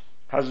B'Dvash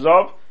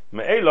Hazov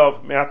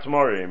Me'elov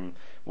Me'atamarim.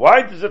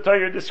 Why does the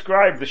Torah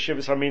describe the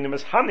Shivas Haminim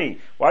as honey?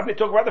 Why didn't it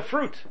talk about the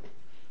fruit?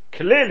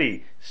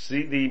 Clearly,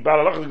 the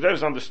Baal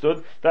HaLachos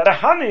understood that the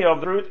honey of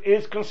the fruit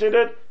is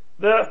considered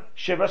the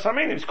Shivas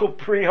Haminim. It's called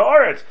Pri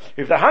Haaretz.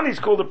 If the honey is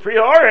called the Pri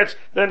Haaretz,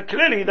 then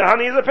clearly the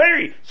honey is a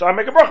peri. So I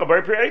make a bracha,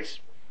 Bari Pri Eitz.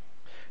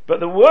 But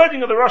the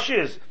wording of the Rosh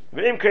is,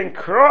 V'im kein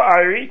kro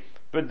ari,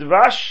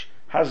 b'dvash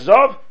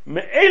hazov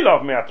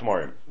me'elov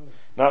me'atmorim.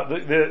 Now,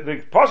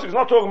 the pasuk is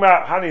not talking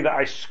about honey that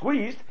I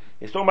squeezed,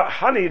 it's talking about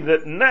honey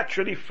that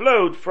naturally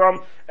flowed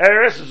from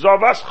eres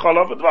zovas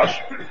cholav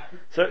v'dvash.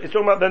 So it's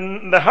talking about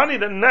the honey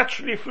that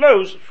naturally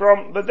flows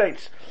from the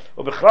dates.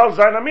 Or b'chlal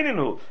zayin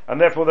amininu. And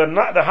therefore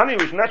the honey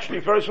which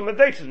naturally flows from the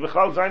dates is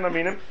b'chlal zayin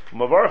aminim,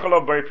 u'mavarach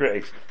alav b'rei pri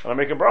eitz. And I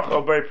make a bracha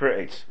of b'rei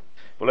pri eitz.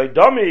 And I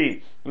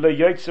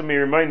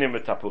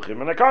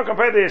can't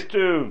compare this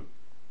to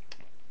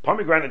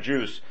pomegranate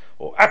juice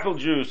or apple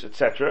juice,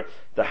 etc.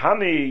 The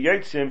honey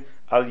yotzim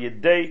al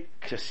yedei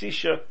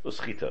ksisha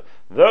uschita.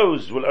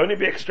 Those will only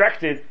be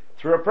extracted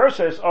through a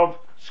process of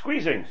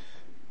squeezing.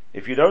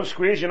 If you don't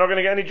squeeze, you're not going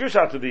to get any juice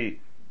out of the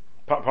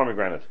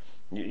pomegranate.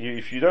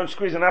 If you don't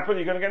squeeze an apple,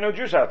 you're going to get no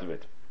juice out of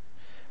it.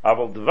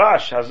 Aval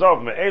dvash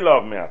hazov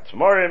me'elav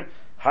me'atmorim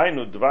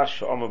hainu dvash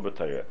she'omer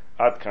b'Torah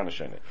ad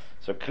kanashene.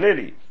 So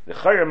clearly, the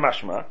Chayr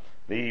Mashma,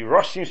 the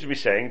Rosh seems to be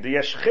saying, the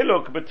yesh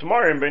chiluk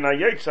b'tmorim ben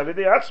ha'yotz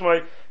alidei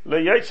atzmai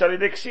le'yotz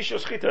alidei ksisha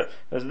schita.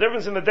 There's a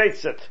difference in the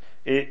dates that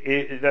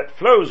that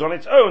flows on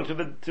its own to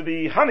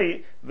the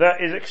honey that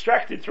is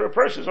extracted through a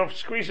process of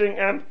squeezing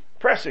and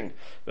pressing.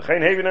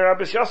 V'chein hevin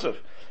Rabbis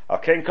Yosef al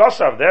kein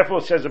kosav.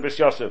 Therefore, says Rabbis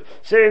Yosef,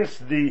 since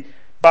the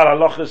Baal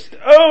HaLachos is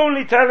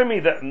only telling me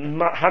that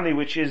honey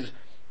which is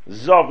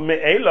Zov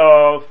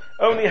me'elov,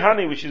 only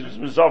honey which is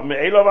Zov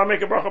me'elov, I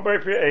make a bracha b'rei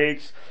pri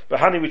eitz, but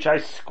honey which I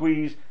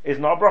squeeze is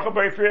not bracha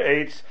b'rei pri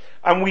eitz,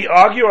 and we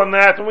argue on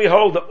that, and we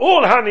hold that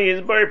all honey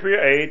is b'rei pri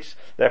eitz.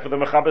 Therefore the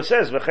Mechaber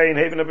says, v'chein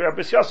heven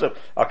Rabbis Yosef,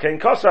 al kein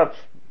kosav,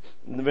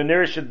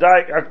 v'niri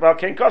shadai, al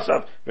kein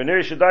kosav,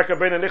 v'niri shadai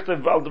kabein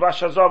lichtav al dvash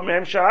hazov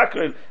mehem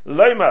sha'akril,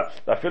 loima,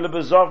 la'filu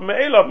b'zov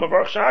me'elov,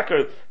 mavarach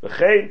sha'akril,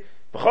 v'chein,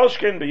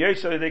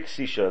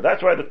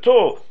 that's why the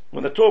Torah,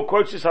 when the Torah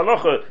quotes this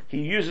halacha, he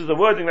uses the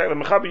wording like the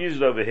Mechaber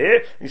uses over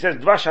here. He says,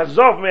 Dvash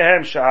hazov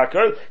mehem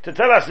shahakol, to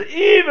tell us that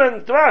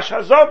even Dvash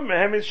hazov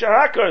mehem is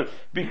shahakol,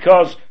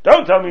 because,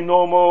 don't tell me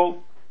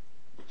normal,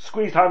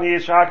 squeezed honey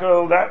is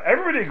shahakol, that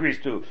everybody agrees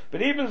to.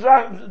 But even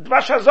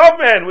Dvash hazov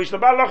mehem, which the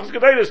Baal HaLachos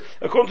Gedolos,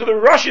 according to the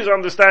Rosh's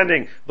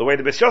understanding, the way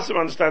the Beis Yosef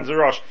understands the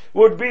Rosh,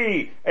 would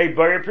be a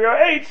Bari Pri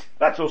Eitz,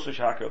 that's also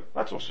shahakol.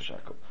 That's also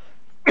shahakol.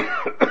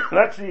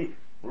 That's the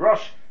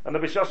Rosh and the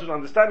Beis Yosef's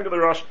understanding of the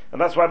Rosh,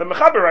 and that's why the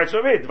Mechaber writes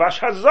over here, Dvash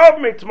hazov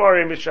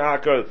mitmorim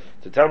mishahakol,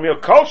 to tell me a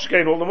kol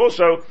shkein, all the more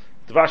so,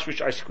 Dvash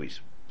which I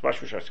squeeze. Dvash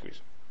which I squeeze.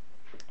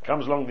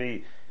 Comes along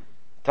the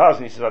Taz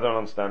and he says, I don't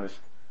understand this.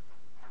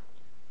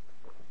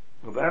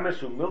 The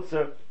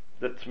milza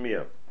the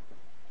tmiyah.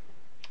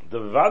 The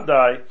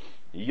vadai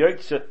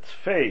yotze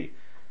tfei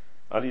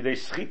alidei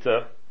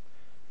schita,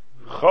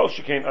 chol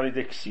shkein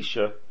alidei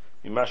ksisha,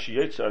 mimashi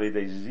yotze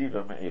alidei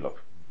ziva me'elov.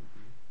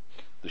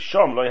 The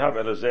Sham lo yahav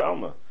elazeh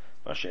alma.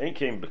 Mashe'en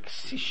came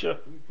b'ksisha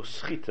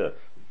u'schita.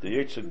 The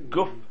yotze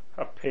guf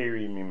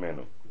haperi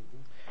mimenu.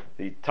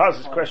 The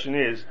Taz's question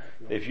is,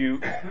 if you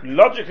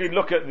logically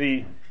look at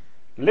the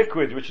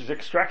liquid which is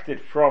extracted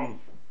from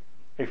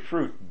a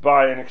fruit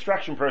by an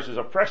extraction process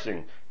of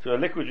pressing to a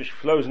liquid which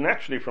flows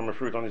naturally from a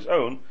fruit on its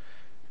own,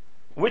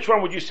 which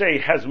one would you say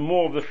has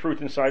more of the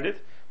fruit inside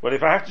it? Well,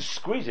 if I have to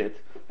squeeze it,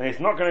 and it's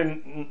not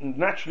going to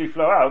naturally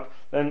flow out,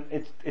 then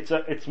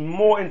it's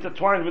more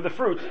intertwined with the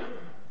fruit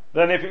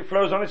than if it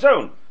flows on its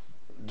own.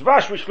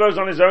 Dvash, which flows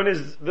on its own,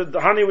 is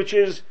the honey which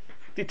is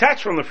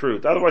detached from the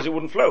fruit, otherwise it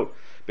wouldn't flow.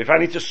 But if I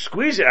need to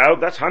squeeze it out,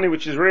 that's honey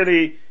which is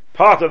really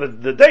part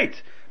of the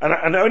date.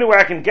 And the only way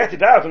I can get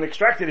it out and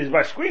extract it is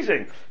by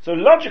squeezing. So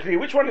logically,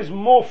 which one is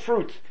more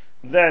fruit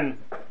than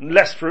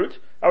less fruit?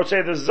 I would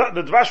say the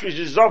dvash which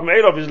is zov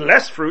me'elov is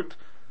less fruit,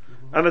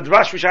 and the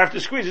dvash which I have to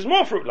squeeze is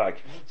more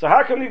fruit-like. So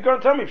how come you go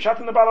and tell me, Pshat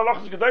in the Baal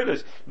HaLachos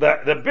Gedolos,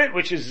 the bit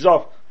which is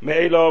zov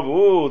me'elov,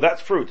 ooh,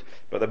 that's fruit.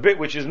 But the bit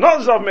which is not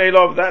zov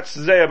me'elov, that's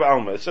zeya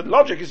ba'alma. So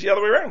logic is the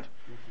other way around.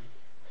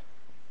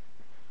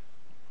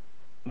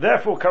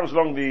 Therefore comes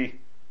along the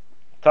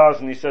Taz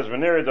and he says, the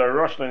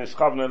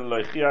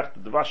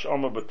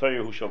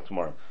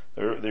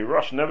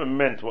Rosh never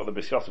meant what the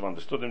Beis Yosef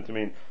understood him to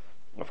mean.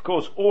 Of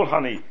course, all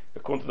honey,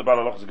 according to the Baal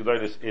HaLachos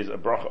Gedolos, is a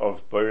bracha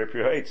of Borei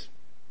Pri Eitz.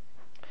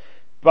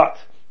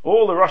 But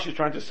all the Rosh is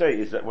trying to say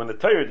is that when the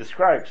Torah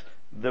describes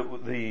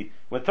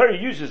when Torah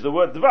uses the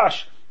word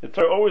dvash, the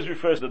Torah always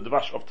refers to the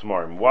dvash of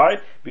Tamarim.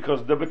 Why?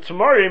 Because the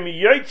Tamarim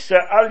yotze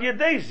al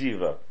yedei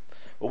ziva,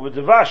 or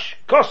the dvash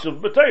kosuv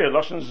b'Torah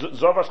lashon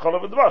zavas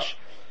chalav dvash.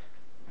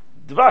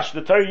 Dvash,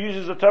 the Torah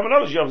uses the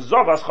terminology of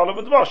zavas chalav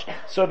dvash.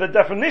 So the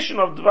definition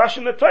of dvash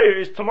in the Torah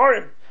is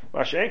Tamarim.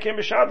 There's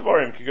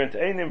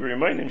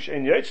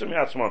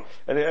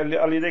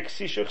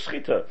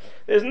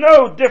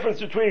no difference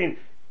between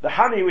the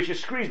honey which is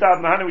squeezed out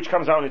and the honey which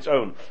comes out on its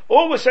own.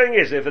 All we're saying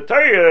is, if the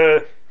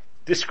Torah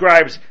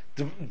describes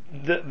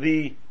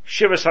the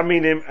Shivas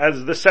Haminim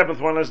as the seventh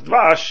one as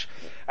Dvash,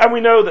 and we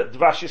know that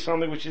Dvash is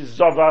something which is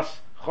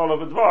Zavas,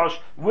 Cholov Dvash,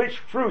 which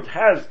fruit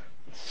has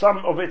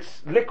some of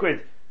its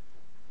liquid,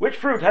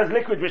 which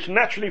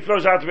naturally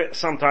flows out of it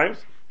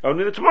sometimes,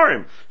 only the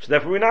Tamarim. So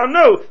therefore we now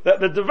know that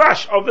the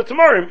Dvash of the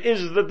Tamarim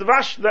is the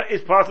Dvash that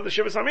is part of the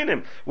Shivas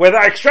Haminim. Whether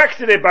I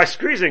extracted it by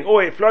squeezing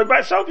or it flowed by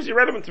itself is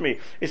irrelevant to me.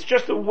 It's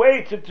just a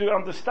way to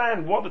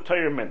understand what the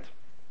Torah meant.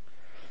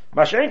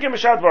 So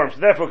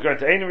therefore, going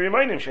to Ein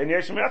Rimainim, Shein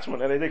Yesem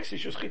Yatzman, Elei Dek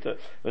Sishus Chita.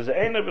 There's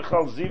Ein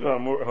B'chal Ziva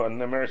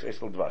Nemeres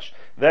Esel Dvash.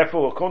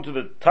 Therefore, according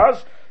to the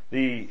Taz,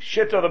 the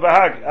Shit of the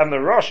Bahag and the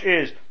Rosh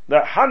is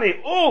that honey,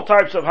 all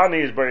types of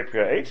honey is very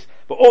pure eitz,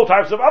 but all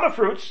types of other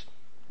fruits,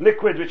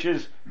 liquid which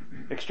is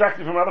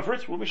extracted from other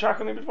fruits, will be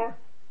Shakal before.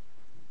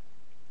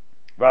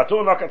 And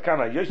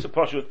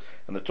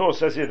the Torah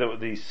says here that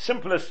the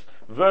simplest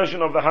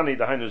version of the honey,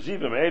 the Hainu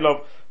Zivim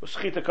Elov, was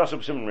Chita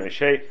Kasub Simen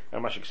Reishei,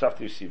 and Mashik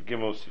Safti Siv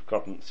Gimel Siv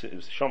Cotton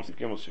Shom Siv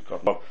Gimel Siv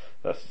Cotton.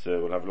 That's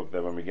we'll have a look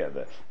there when we get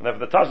there. And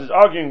therefore the Taz is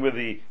arguing with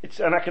it's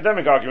an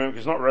academic argument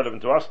because it's not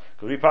relevant to us,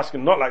 because we pass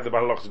not like the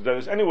Bahalachs of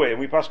Gedolos anyway, and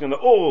we pass that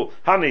all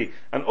honey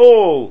and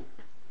all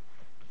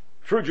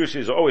fruit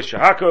juices are always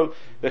shahakol.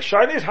 The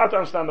shaila is how to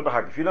understand the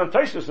bahag. If you learn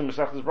Taisus in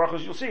Masechtas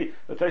Brachos, you'll see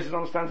that Taisus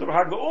understands the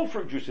bahag that all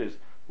fruit juices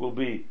will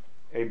be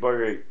a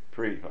boire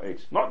pri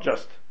ha'etz. Not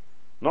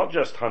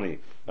just honey.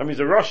 That means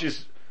the Rosh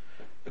is,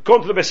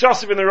 according to the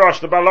Besasiv in the Rosh,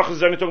 the Balach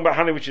is only talking about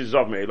honey which is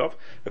Zav Me'elov.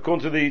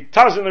 According to the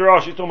Taz in the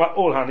Rosh, he's talking about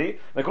all honey.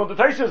 And according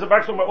to Taisus, the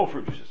Bahag is talking about all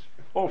fruit juices.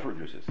 All fruit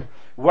juices.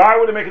 Why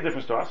would it make a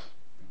difference to us?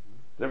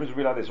 The difference would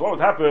be like this. What would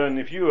happen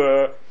if you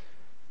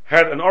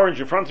had an orange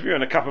in front of you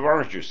and a cup of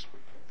orange juice?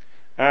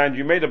 And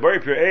you made a very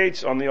pure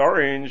eitz on the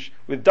orange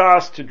with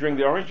das to drink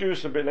the orange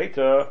juice a bit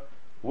later,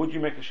 would you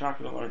make a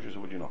shakel on orange juice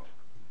or would you not?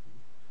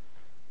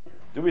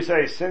 Do we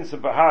say, since the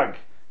bahag,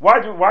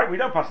 why we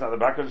don't pass out the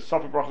bahag because it's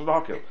sofik brachos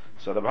l'hakil.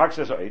 So the bahag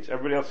says eitz,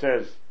 everybody else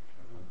says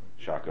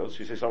shakels, so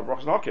you say sofik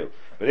brachos l'hakil.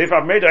 But if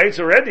I've made eitz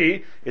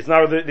already, it's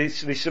now the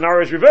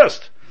scenario is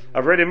reversed.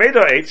 I've already made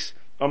eitz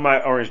on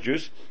my orange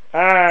juice,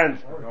 and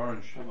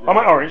on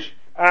my orange,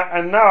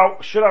 and now,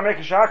 should I make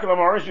a shakel on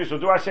my orange juice, or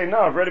do I say no?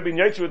 I've already been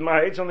yotzi with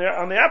my eitz on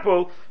the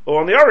apple or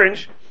on the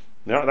orange.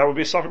 No, that would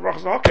be a sofik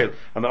brachos l'hakil.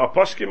 And the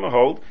aposkim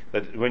hold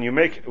that when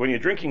you're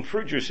drinking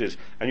fruit juices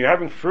and you're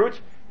having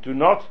fruit, do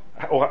not,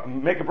 or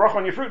make a bracha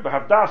on your fruit, but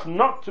have das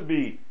not to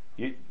be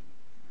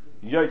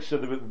yotze the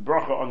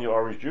bracha on your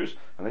orange juice,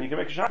 and then you can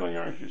make a shakel on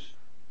your orange juice.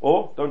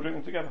 Or don't drink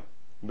them together.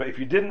 But if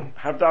you didn't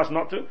have das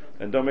not to,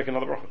 then don't make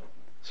another bracha.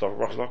 Sofik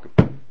brachos l'hakil.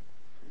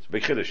 It's a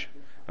big chiddush.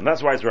 And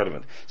that's why it's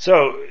relevant.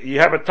 So, you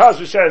have a Taz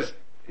who says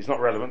it's not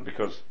relevant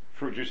because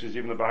fruit juices,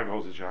 even the Bahag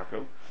holds is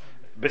shahakol.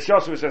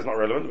 B'syasu says not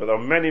relevant, but there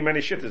are many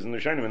shitters in the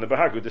Rishonim in the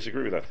Bahag who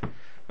disagree with that.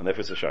 And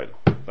therefore it's a shayla.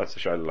 That's the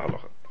shayla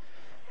l'halacha.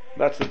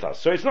 That's the Taz.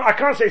 So it's not, I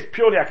can't say it's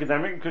purely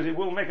academic because it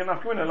will make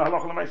enough kumina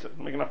l'halacha l'maisa.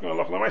 Make enough kumina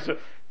l'halacha l'maisa.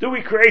 Do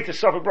we create a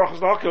sofik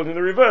brachos l'hakil in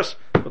the reverse,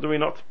 or do we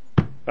not?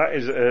 That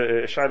is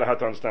a shayla how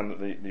to understand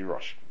the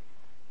Rosh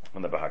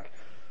and the Bahag.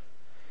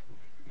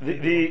 You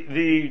made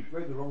the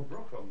wrong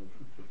bracha on the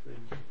fruit.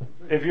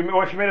 If you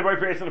made a boy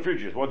creates on the fruit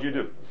juice, what do you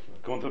do?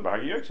 Go into the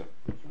Bahagi Yotza.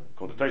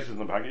 Go into Taisus in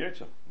the Bahagi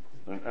Yotza.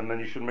 And then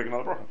you shouldn't make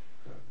another bracha.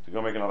 To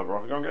go make another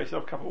bracha, go and get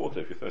yourself a cup of water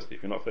if you're thirsty.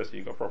 If you're not thirsty,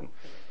 you've got a problem.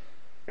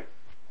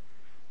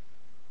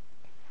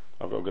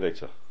 I've got a good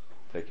answer.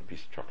 Take a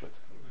piece of chocolate.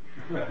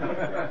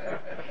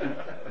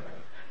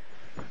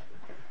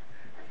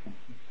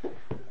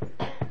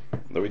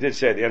 Though we did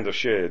say at the end of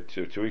Shiur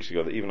 2 weeks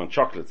ago that even on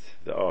chocolate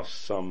there are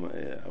some.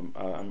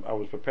 I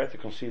was prepared to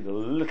concede a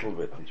little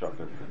bit on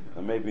chocolate,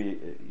 and maybe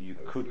you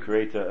could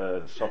create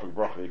a sofik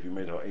bracha if you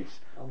made her eitz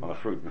on a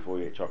fruit before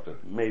you ate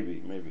chocolate.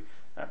 Maybe.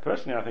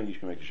 Personally, I think you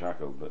should make a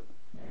shakel, but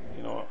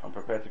I'm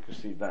prepared to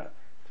concede that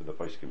to the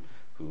poskim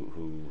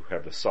who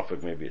have the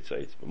sofik. Maybe it's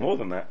eitz, but more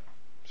than that,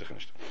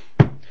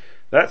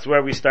 that's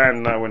where we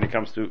stand now when it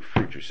comes to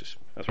fruit juices.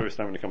 Let's just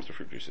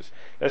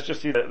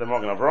see the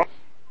Magen Avraham.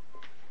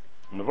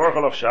 Fruit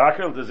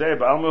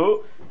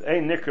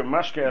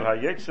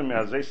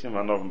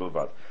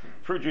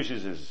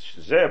juices is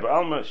zeh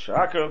ba'alma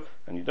shakel,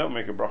 and you don't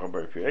make a bracha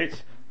by pure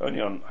eitz,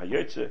 only on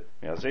hayotze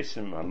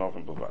me'azesim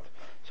hanovim b'lvad.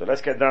 So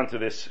let's get down to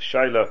this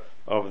shaila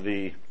of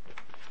the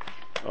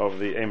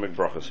emek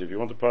bracha. So if you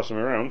want to pass them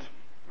around,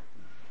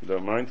 you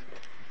don't mind.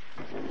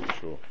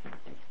 Sure.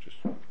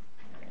 Just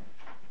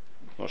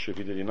not sure if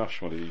you did enough.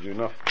 Shmuel, did you do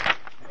enough?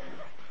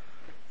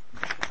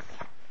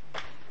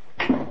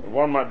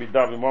 One might be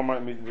double, one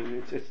might be.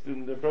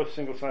 They're both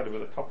single-sided, but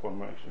the top one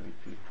might actually be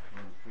two.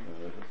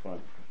 That's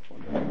fine.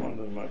 One of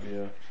them might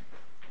be.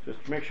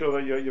 Just make sure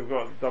that you've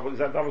got double. Is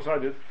that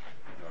double-sided?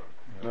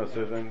 No.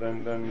 So then.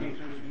 You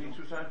need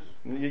two sides.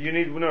 You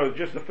need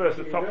just the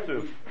top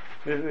two.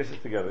 This is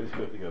together. These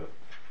go together.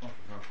 You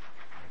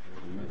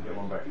need to get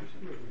one back.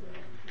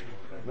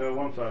 No,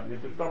 one side. You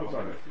put double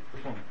sided.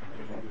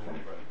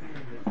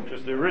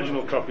 Just the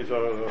original copies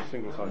are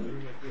single sided.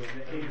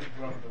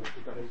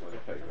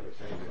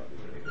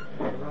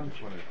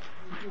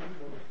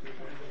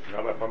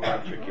 Rabbi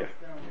Pomeranchik, yeah.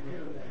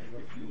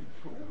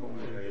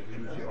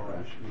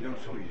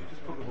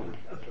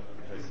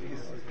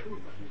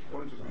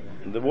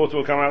 The water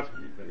will come out?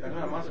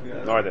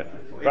 No idea.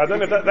 But I don't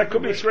know if that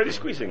could be already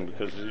squeezing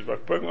because you've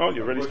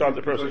already started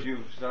the process. Because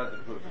you've started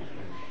the process.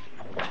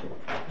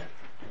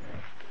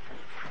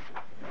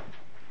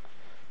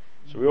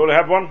 So we all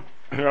have one?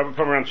 Rabbi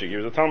Pomeranchik. He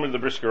was a Talmud of the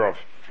Brisker of.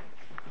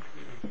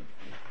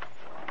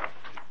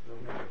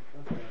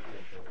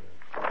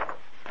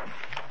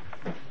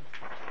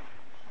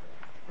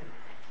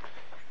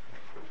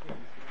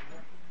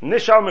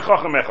 Nishal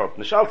Mechochem Echad.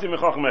 Nishalti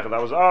Mechochem Echad. I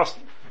was asked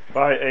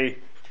by a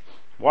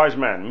wise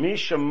man.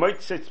 Misha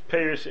Moitzitz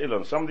Peiris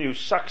Ilon. Somebody who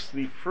sucks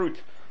the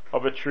fruit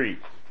of a tree.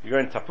 You go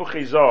in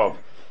Tapuchi Zav,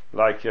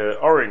 like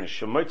orange.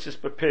 Shemoitzitz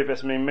Bepiv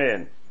Es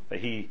Meimein.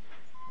 He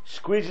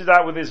squeezes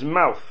out with his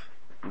mouth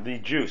the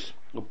juice.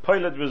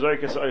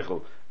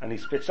 And he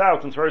spits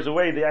out and throws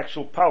away the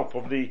actual pulp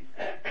of the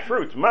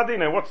fruit.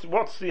 Madina,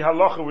 what's the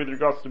halacha with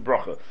regards to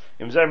bracha?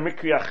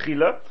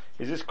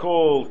 Is this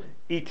called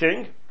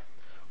eating?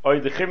 Or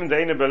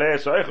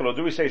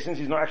do we say since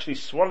he's not actually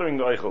swallowing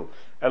the eichel,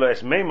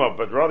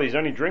 but rather he's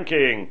only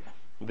drinking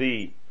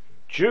the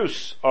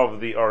juice of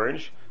the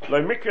orange?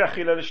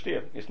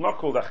 It's not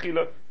called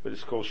achila, but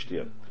it's called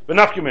shtia. But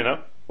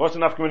nafkamina, what's the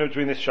nafkamina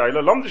between this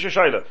shayla? Lomdish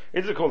shayla.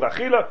 Is it called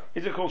achila?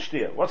 Is it called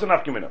shtia? What's a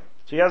nafkamina?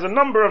 So he has a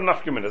number of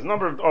nafkaminas, a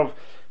number of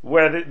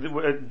where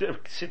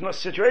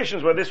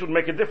situations where this would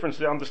make a difference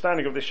to the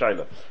understanding of this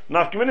shayla.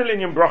 Nafkamina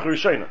linyan bracha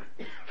rishayna.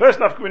 First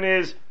nafkamina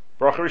is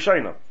bracha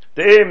rishayna.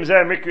 If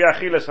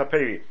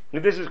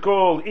this is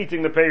called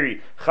eating the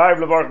peri, chayiv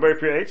levarach b'ei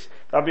pri eitz,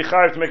 that'll be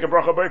chayiv to make a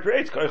bracha b'ei pri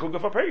eitz, k'oichel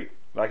gufa peri,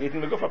 like eating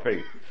the gufa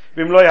peri.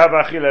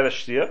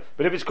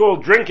 But if it's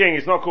called drinking,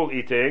 it's not called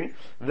eating,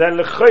 then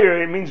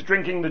l'chayir, it means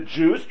drinking the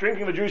juice.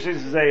 Drinking the juice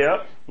is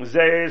zeya.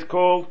 Zeya is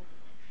called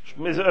a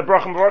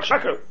bracha b'varach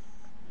shako.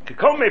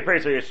 K'kol mei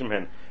peri tzayishim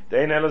hen,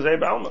 de'ein ela zeya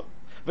b'alma.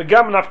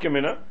 V'gam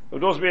nafkamina, it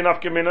would also be a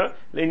nafkamina,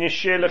 le'in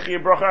yeshir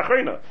l'chiyah bracha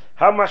achrina.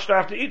 How much do I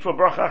have to eat for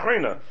bracha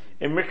achrina?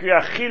 In mikri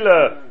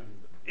achila,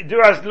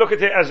 do I look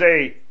at it as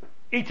a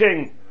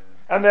eating,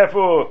 and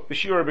therefore the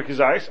shiur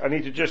b'kazais, I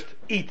need to just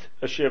eat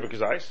a shiur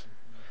b'kazais,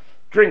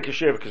 drink a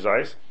shiur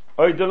b'kazais,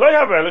 or do I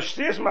have a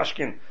shtias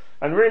mashkin,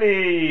 and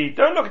really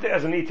don't look at it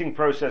as an eating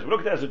process, but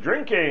look at it as a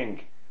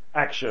drinking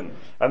action,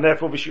 and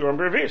therefore the shiur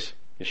b'revis.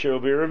 The shiur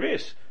will be a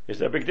revis. Is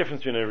there a big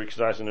difference between a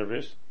b'kazais and a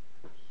revis?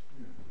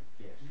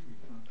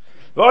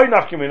 V'oi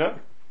nafkamina.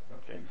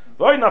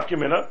 V'oi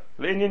nafkamina.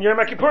 L'inyan Yom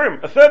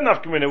HaKippurim. A third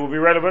nafkamina will be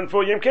relevant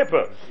for Yom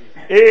Kippur.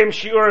 Im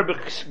shiur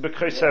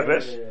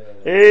b'kheseves.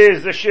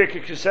 Is the shiur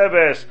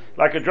b'kheseves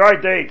like a dry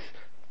date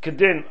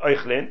kedin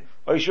oichlin?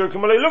 Or shiur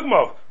k'malei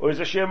lugmov? Or is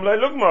the shiur malei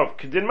lugmov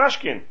kedin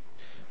mashkin?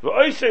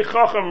 V'oi say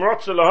chacham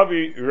rotza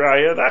lahavi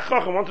raya. That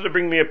chacham wanted to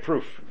bring me a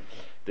proof.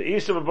 The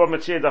Isa of Bob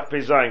Metzir daf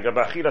Pezayin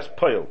gabachilas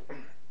poil.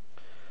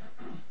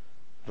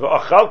 The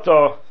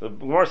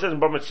Gemara says in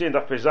Bava Metzia and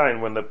Daf Pezayin,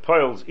 when the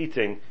poil's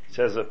eating, it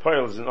says the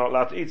poil is not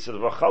allowed to eat. So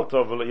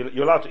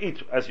you're allowed to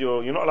eat as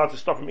you're not allowed to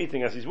stop him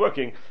eating as he's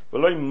working.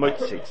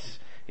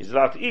 He's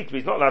allowed to eat, but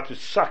he's not allowed to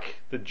suck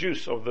the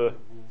juice of the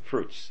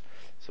fruits.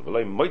 So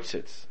v'loy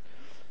moitzitz.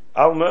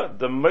 Alma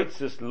the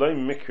moitzitz loy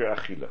mikra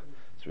achila.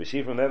 So we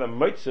see from there the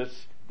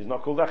moitzitz is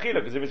not called achila,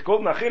 because if it's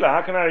called an achila,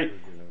 how can I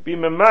be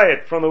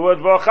memayet from the word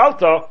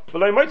v'achalta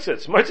v'loy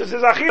moitzitz? Moitzitz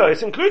is achila,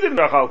 it's included in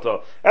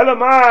v'achalta.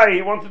 Elamai,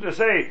 he wanted to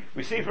say,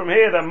 we see from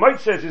here that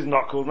moitzitz is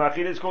not called an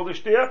achila, it's called a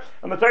shtia,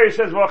 and the Torah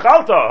says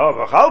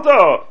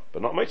v'achalta,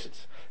 but not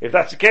moitzitz. If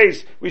that's the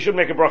case, we should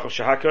make a bracha of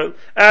shahakol,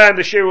 and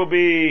the shir will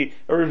be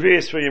a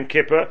reverse for Yom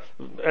Kippur,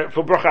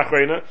 for bracha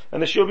achrona,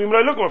 and the shir will be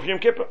m'loy lugma for Yom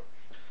Kippur.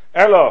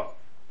 Elo.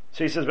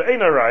 So he says v'ein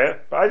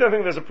araya, but I don't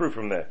think there's a proof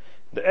from there.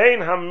 The ein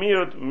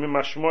hamiyot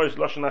mimashmo is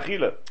lashon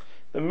achila.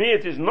 The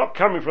miyot is not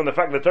coming from the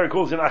fact that the Torah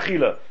calls it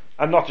achila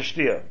and not a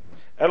shtia.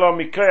 Elo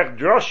mikayach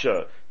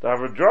drosha. To have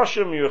a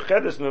drosha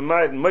miyuchedes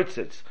memayit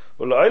moitzitz.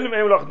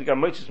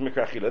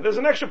 There's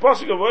an extra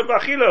possible word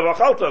v'achila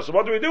v'achalta. So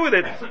what do we do with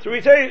it? So we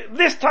say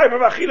this type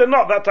of achila,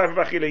 not that type of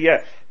achila.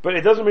 Yeah, but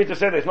it doesn't mean to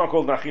say that it's not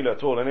called an achila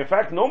at all. And in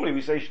fact, normally we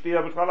say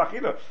shtia b'chal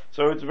achila.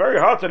 So it's very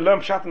hard to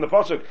learn pshat in the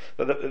pasuk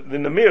that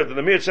in the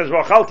mirror says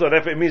v'achalta.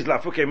 Therefore it means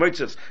lafuke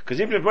moitzitz.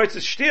 Because even if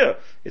moitzitz shtia,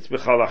 it's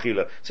b'chal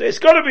achila. So it's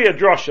got to be a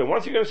drosha.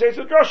 Once you're going to say it's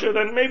a drosha,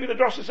 then maybe the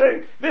drosha is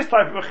saying this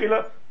type of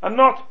achila and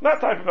not that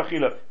type of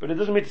achila. But it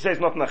doesn't mean to say it's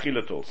not an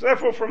achila at all. So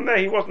therefore, from there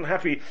he wasn't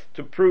happy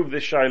to prove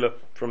this shaila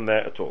from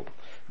there at all.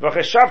 Now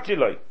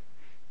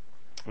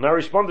I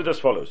responded as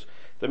follows: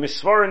 the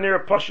misvara near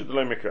a pasha de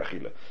mikra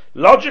achila.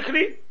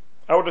 Logically,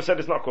 I would have said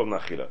it's not called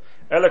nachila.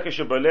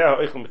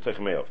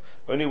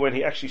 Only when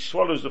he actually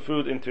swallows the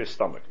food into his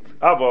stomach.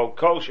 If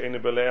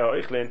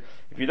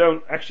you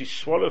don't actually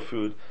swallow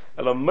food,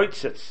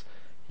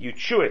 you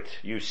chew it,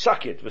 you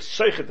suck it, and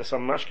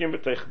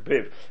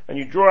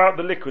you draw out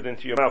the liquid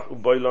into your mouth,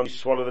 you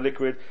swallow the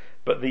liquid,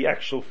 but the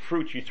actual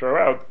fruit you throw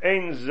out,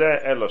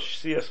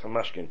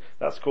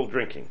 that's called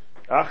drinking.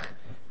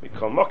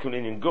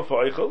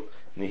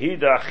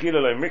 Nihida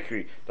achila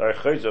mikri,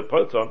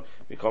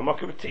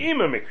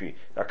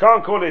 I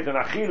can't call it an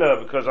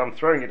achila because I'm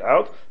throwing it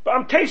out, but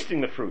I'm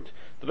tasting the fruit.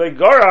 Or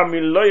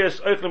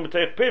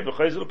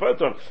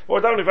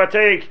down if I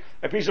take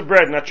a piece of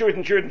bread and I chew it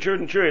and chew it and chew it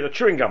and chew it, a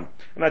chewing gum,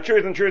 and I chew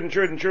it and chew it and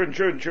chew it and chew it and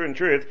chew it and chew it and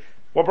chew it,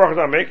 what bracha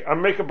do I make? I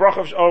make a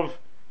bracha of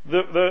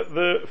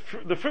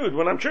the food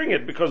when I'm chewing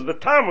it, because the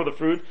time of the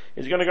fruit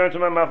is going to go into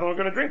my mouth and I'm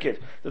going to drink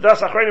it.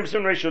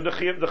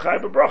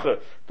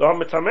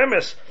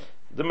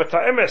 The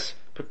metaemes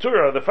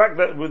patura, the fact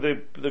that with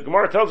the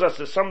Gemara tells us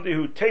that somebody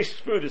who tastes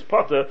food is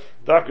potter,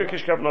 that's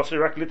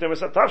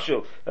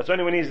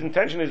only when his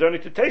intention is only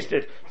to taste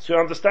it, to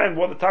understand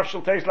what the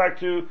tafshil tastes like,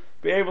 to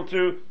be able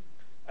to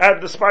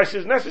add the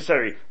spices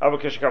necessary. But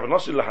if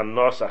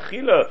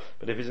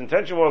his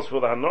intention was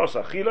for the hanos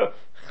achila,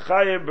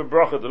 chayev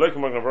bebracha, the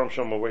local Magen Avraham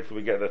Shom, we'll wait till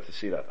we get there to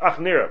see that. Ach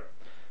nira,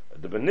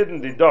 the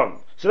benidin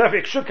didon. So therefore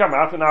it should come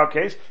out in our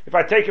case, if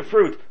I take a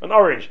fruit, an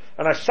orange,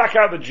 and I suck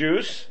out the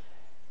juice,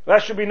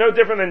 that should be no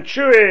different than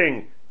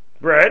chewing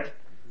bread,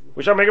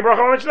 which I make a bracha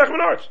on its lechem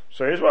and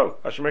so as well,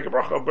 I should make a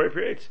bracha of both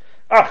creates.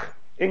 Ach,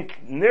 in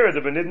near the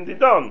benidin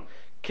didon,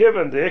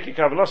 kiven the iki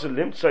kavanos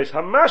limtzais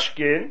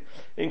hamashkin,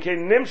 in ke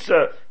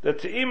nimsa the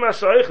teima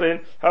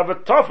saichlin have a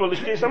toffel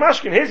ishtis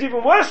hamashkin. Here's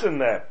even worse than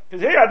that,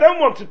 because here I don't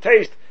want to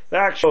taste the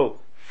actual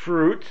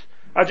fruit,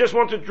 I just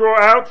want to draw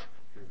out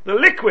the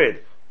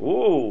liquid.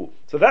 Ooh,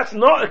 so that's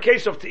not a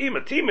case of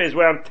te'ima. Te'ima is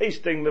where I'm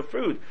tasting the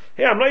food.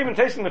 Here, I'm not even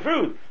tasting the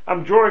food.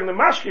 I'm drawing the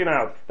mashkin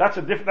out. That's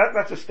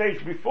a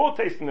stage before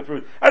tasting the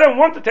fruit. I don't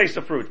want to taste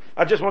the fruit.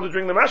 I just want to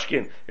drink the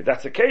mashkin. If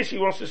that's the case, he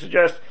wants to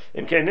suggest,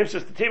 in kein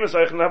nimsas the te'ima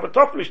soichlin have a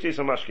toffel ishtis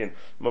a mashkin.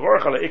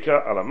 Mavarach ala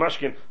ikka ala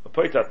mashkin, a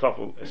poita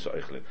toffel is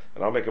soichlin.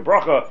 And I'll make a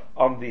bracha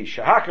on the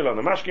shahakal, on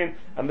the mashkin,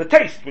 and the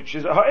taste, which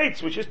is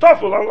ha'etz, which is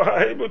toffel,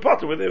 I'll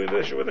potter with the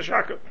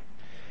shahakal.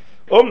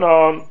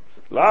 Umnon,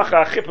 he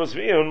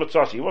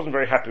wasn't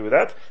very happy with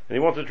that, and he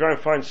wanted to try and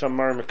find some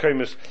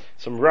marmakomis,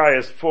 some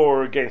rayas for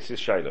or against his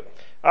shayla.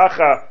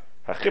 Acha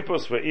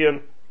hachipos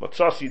ve'ion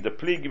motzasi the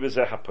pligi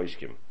v'zeh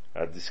haposkim.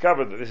 I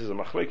discovered that this is a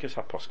machlekes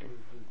haposkim.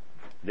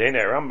 The Ene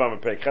Rambam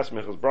and Perek Ches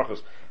Hilchos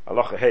Birchos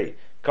Halacha Hey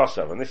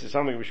Kosav, and this is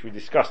something which we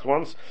discussed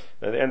once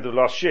at the end of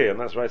last year, and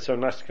that's why it's so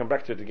nice to come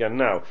back to it again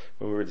now.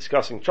 When we were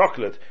discussing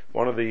chocolate,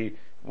 one of the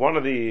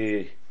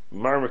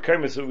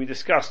marmakomis that we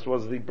discussed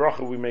was the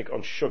bracha we make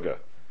on sugar,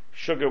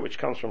 which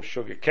comes from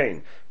sugar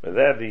cane. But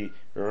there the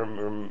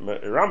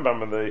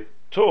Rambam and the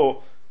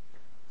Torah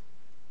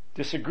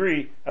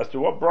disagree as to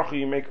what bracha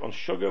you make on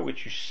sugar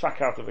which you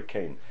suck out of a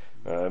cane.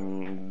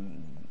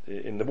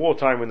 In the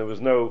wartime when there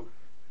was no,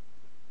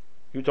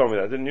 you told me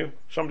that, didn't you?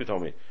 Somebody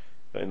told me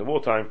that in the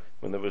wartime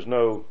when there was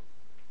no,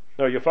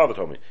 your father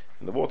told me,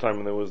 in the wartime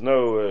when there was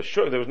no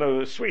sugar, there was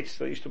no sweets,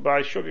 they used to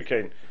buy sugar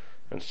cane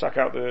and suck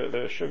out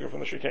the sugar from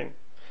the sugar cane.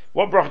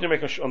 What bracha do you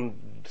make on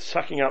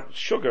sucking out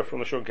sugar from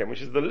the sugar cane,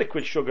 which is the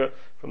liquid sugar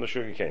from the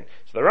sugar cane?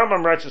 So the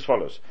Rambam writes as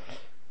follows: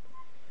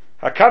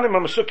 Hakanim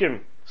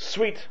amasukim,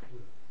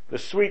 the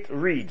sweet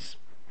reeds,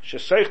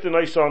 sheseich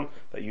denoison,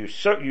 that you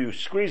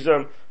squeeze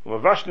them,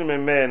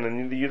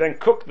 and you then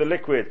cook the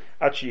liquid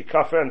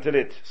until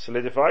it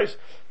solidifies.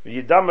 And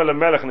it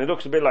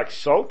looks a bit like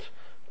salt.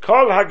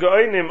 Kol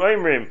ha'go'onim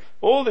oimrim,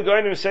 all the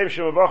go'onim say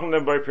shemavachim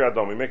them by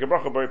priadom. We make a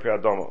bracha by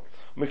priadom.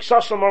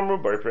 Miksasam amru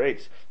by pri.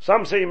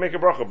 Some say you make a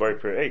bracha by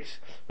pri.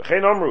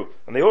 V'chein amru,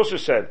 and they also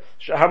said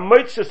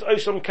shahamoitzes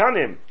oisam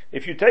kanim.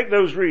 If you take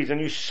those reeds and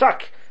you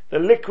suck the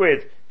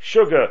liquid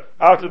sugar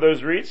out of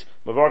those reeds,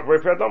 mavarach by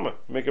priadom.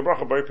 Make a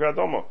bracha by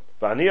priadom.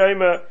 V'ani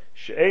oimer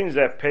she'ein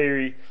zeh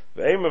peri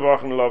v'ein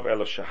mavachim lov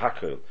ela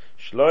shahakol.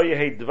 Shlo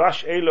yehei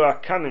dvash elo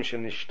hakanim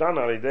shenishtan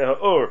al yedei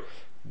ha'or.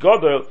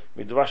 Godel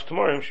midvash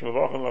tmorim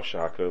shmavachim lav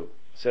shakol.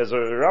 Says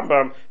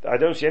Rambam, I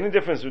don't see any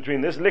difference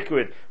between this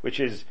liquid which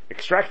is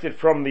extracted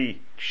from the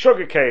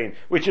sugar cane,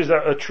 which is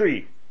a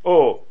tree,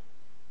 or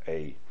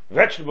a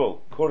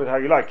vegetable, call it how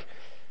you like.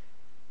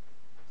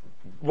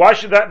 Why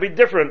should that be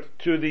different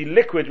to the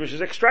liquid which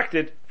is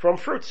extracted from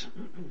fruits?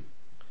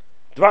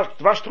 Dvash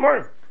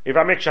tmorim. If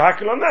I make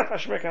shahakol on that, I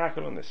should make a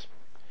hakol on this.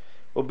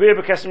 And the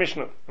Kesef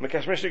Mishnah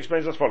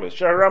explains as follows: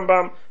 the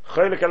Rambam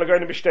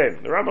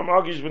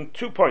argues with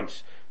 2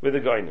 points with the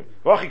Goinim.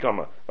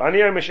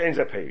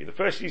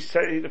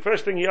 The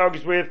first thing he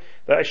argues with,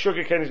 that a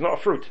sugar cane is not a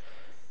fruit.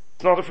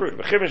 It's not a fruit.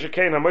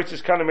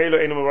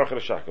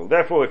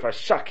 Therefore, if I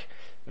suck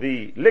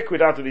the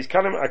liquid out of these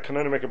kanim, I can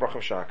only make a bracha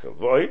of shakal.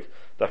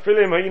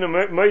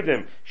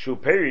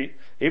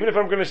 Even if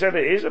I'm going to say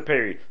there is a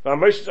peri,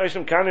 and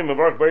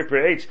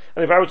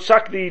if I would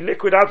suck the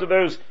liquid out of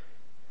those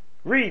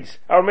reeds,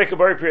 I'll make a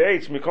bari pri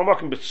eitz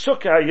mikomakim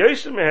b'tzukah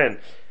yosem mehen.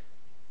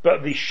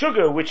 But the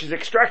sugar which is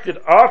extracted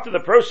after the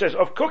process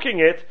of cooking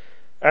it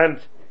and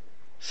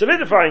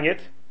solidifying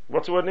it,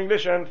 what's the word in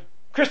English, and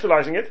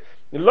crystallizing it,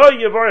 Lo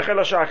yevarech el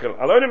hashakel.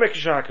 I'll only make a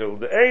shakel.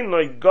 The ein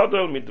loy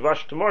godol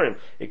midvash tmorim.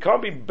 It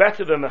can't be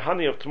better than the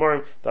honey of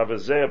tmorim.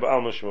 Davazeh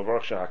ba'alma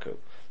shemavarech shakel.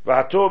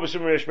 V'hator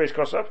b'simur yesh beis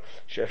kosaf.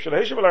 Shef shel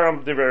heishav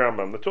al divrei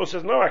Rambam. The Torah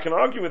says, no, I can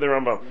argue with the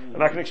Rambam.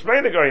 And I can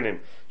explain the goinim.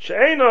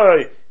 She'ein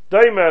loy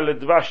daimeh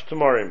ledvash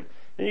tmorim.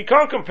 And you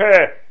can't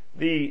compare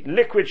the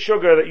liquid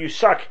sugar that you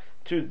suck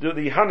to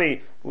the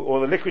honey,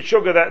 or the liquid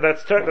sugar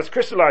that's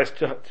crystallized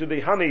to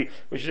the honey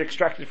which is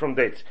extracted from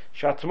dates.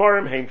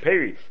 Shatmorim hein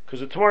peri,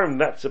 because the tmorim,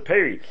 that's a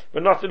peri,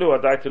 but not to do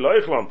adai to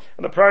loichlom.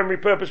 And the primary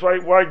purpose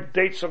why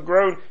dates are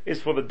grown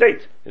is for the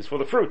date, is for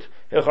the fruit.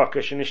 Therefore,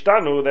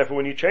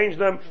 when you change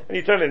them and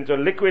you turn it into a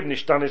liquid,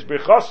 nishtanis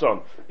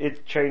birchoson,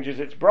 it changes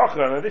its bracha.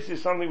 Now, this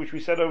is something which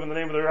we said over in the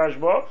name of the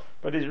Rashba,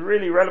 but is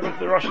really relevant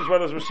to the Rosh as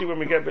well, as we'll see when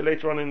we get a bit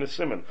later on in the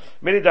Simen.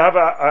 Many to have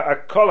a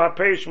kol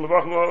hapeiros from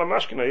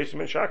Orach Chaim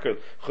Simen shakel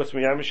chutz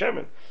miyam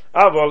shemen.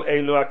 Aval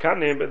elu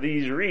akanim, but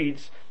these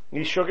reeds,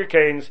 these sugar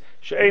canes,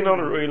 she'einon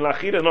ruin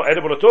lachida, not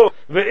edible at all.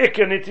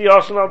 Ve'ikaniti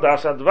asan al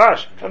das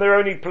advash, and they're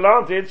only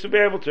planted to be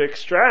able to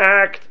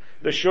extract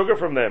the sugar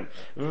from them.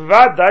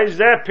 Vadai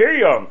zeh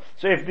pirion.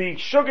 So if the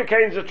sugar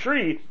cane is a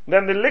tree,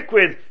 then the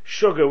liquid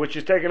sugar which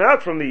is taken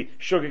out from the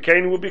sugar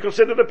cane would be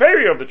considered the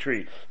peri of the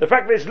tree. The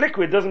fact that it's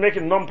liquid doesn't make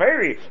it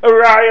non-peri. A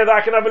raya that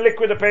I can have a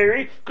liquid a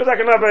peri, because I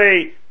can have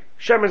a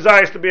shemen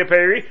zayis to be a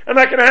peri, and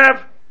I can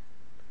have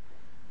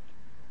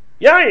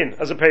yayin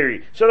as a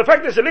peri. So the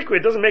fact that it's a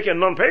liquid doesn't make it a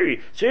non-peri.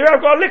 So here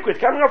I've got a liquid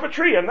coming off a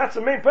tree, and that's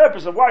the main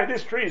purpose of why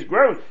this tree is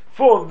grown,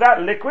 for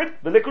that liquid.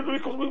 The liquid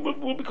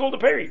will be called a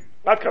peri.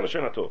 That kind of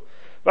shenato.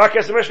 And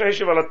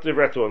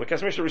the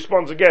Kesef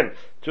responds again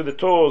to the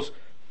Torah's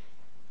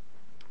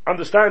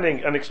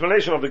understanding and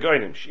explanation of the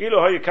Goinim.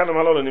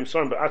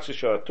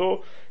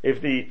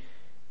 If the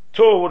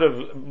Torah would have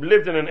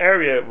lived in an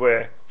area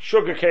where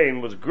sugar cane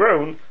was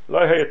grown, he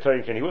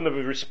wouldn't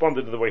have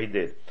responded to the way he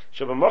did.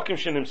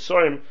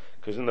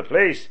 Because in the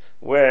place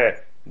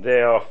where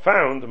they are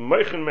found,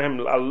 they're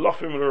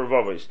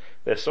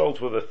sold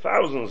for the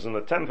thousands and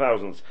the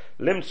 10,000s,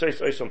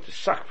 to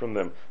suck from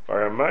them,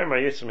 and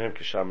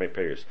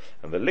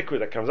the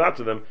liquid that comes out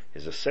of them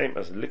is the same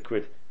as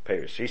liquid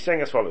peiros. So he's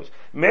saying as follows: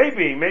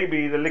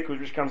 maybe the liquid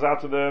which comes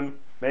out of them,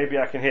 maybe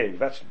I can hear you,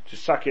 that's to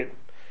suck it,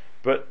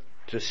 but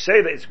to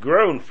say that it's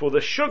grown for the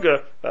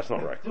sugar, that's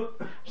not right.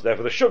 So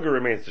therefore the sugar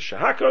remains the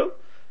shahako,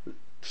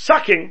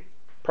 sucking,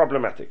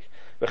 problematic.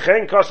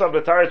 V'chein kosav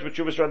b'taretz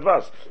b'tshuvas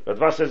Radvaz.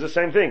 Radvaz says the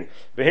same thing.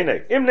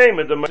 V'hinei, im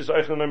neimed the ma'is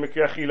oichlan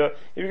mikri achila.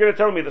 If you're going to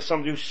tell me that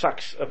somebody who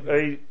sucks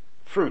a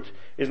fruit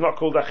is not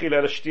called achila,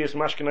 el shtiyas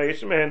mashkina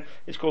yismehen,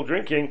 it's called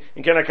drinking.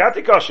 In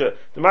kenakati kosher,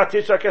 the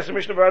matisha kesem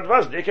mishnah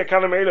Radvaz. Dika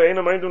kalam elo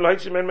eno ma'imdum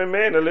lahitzim en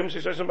memen elim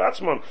sisosim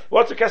batzmon.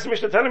 What's the kesem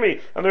mishnah telling me?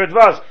 And the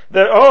Radvaz,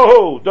 that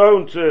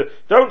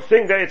don't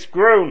think that it's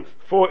grown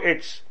for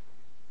its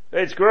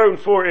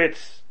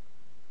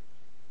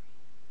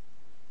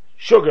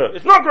sugar.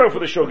 It's not grown for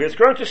the sugar, it's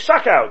grown to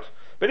suck out.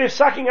 But if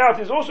sucking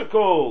out is also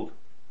called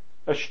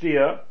a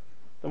shtia,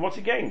 then what's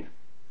he gained?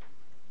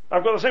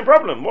 I've got the same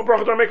problem. What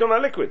bracha do I make on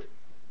that liquid?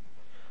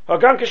 He said, I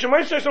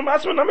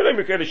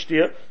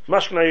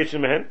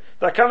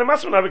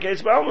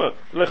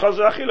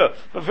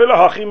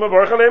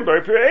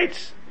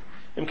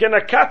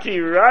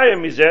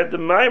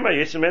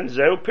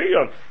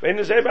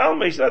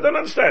don't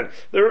understand.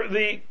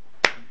 The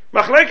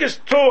Machlekes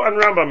Tor and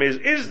Rambam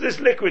is this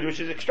liquid which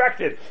is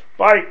extracted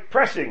by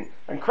pressing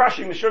and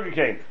crushing the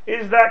sugarcane,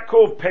 is that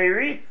called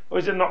peri, or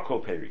is it not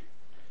called peri?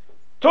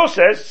 Tor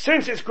says,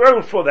 since it's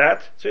grown for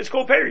that, so it's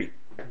called peri.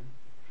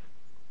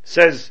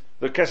 Says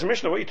the Kesef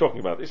Mishnah, what are you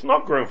talking about? It's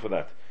not grown for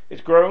that.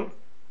 It's grown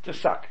to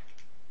suck.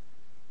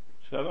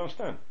 So I don't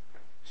understand.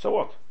 So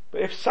what?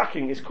 But if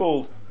sucking is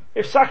a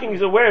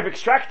way of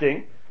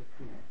extracting,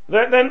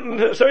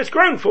 then so it's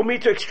grown for me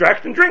to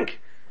extract and drink.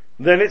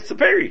 Then it's the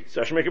peri.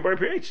 So I should make it by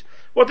pH.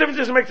 What difference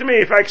does it make to me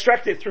if I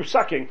extract it through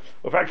sucking,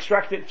 or if I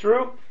extract it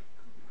through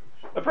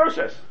a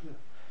process?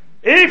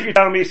 If you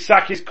tell me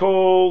suck is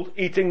called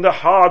eating the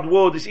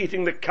hardwood, it's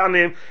eating the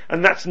kanim,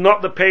 and that's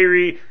not the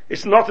peri,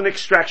 it's not an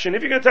extraction.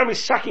 If you're going to tell me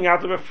sucking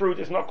out of a fruit,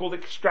 it's not called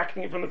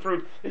extracting it from the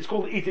fruit, it's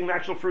called eating the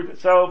actual fruit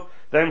itself,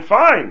 then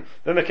fine.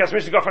 Then the Kesef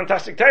Mishnah got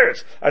fantastic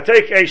teretz. I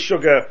take a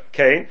sugar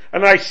cane,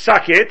 and I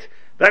suck it,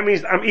 that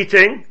means I'm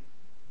eating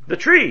the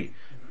tree.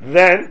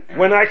 Then,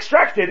 when I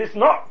extract it, that's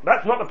not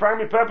the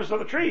primary purpose of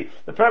the tree.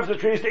 The purpose of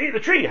the tree is to eat the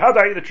tree. How do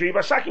I eat the tree? By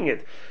sucking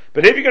it.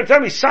 But if you're going to tell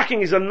me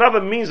sucking is another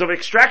means of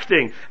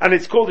extracting, and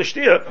it's called a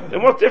shtia,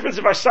 then what difference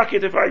if I suck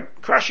it, if I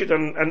crush it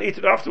and eat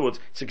it afterwards?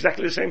 It's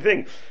exactly the same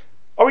thing.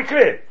 Are we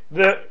clear?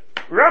 The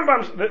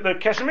Rambam, the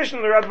Kesef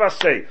Mishnah and the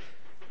Radvaz say,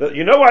 that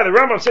you know why the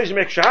Rambam says you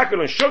make shahakal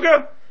and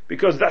sugar?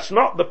 Because that's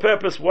not the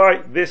purpose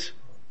why this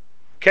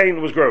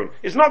cane was grown.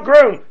 It's not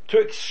grown to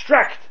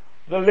extract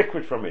the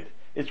liquid from it.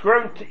 It's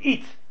grown to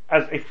eat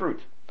as a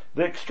fruit.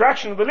 The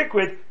extraction of the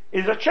liquid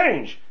is a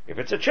change. If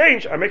it's a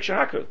change, I make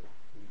shahakal.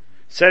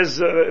 Says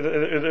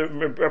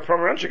the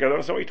Pomeranchik, I don't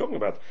understand what you're talking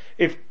about.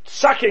 If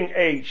sucking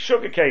a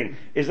sugar cane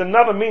is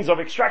another means of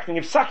extracting,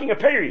 if sucking a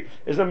peri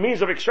is a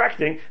means of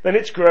extracting, then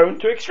it's grown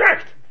to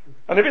extract.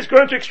 And if it's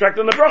going to extract,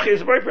 then the bracha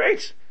is a bar per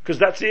eitz, because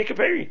that's the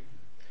ikaperi.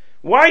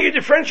 Why are you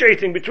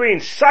differentiating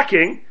between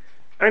sucking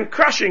and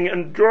crushing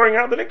and drawing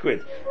out the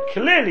liquid?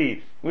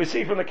 Clearly, we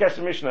see from the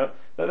Kesef Mishnah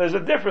that there's a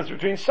difference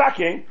between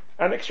sucking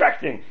and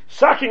extracting.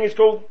 Sucking is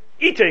called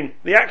eating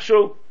the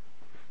actual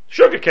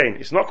sugar cane.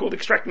 It's not called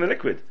extracting the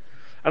liquid.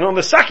 And on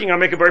the sucking, I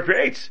make a bar per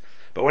eitz.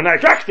 But when I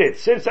extract it,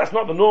 since that's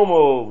not the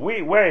normal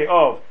way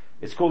of,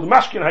 it's called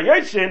mashkin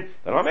hayotzin,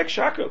 then I make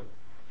shakel.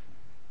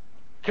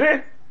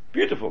 Clear?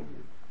 Beautiful.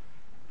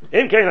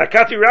 Im kein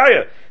akati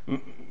raya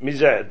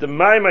mizeh the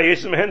mayma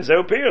yesem hen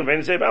zeu pion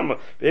wenn ze bam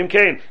im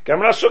kein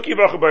gamra suki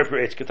vache bei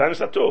preits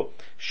ketanis ato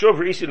shov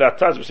risi la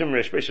taz besim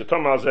respect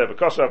tomal ze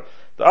because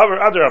the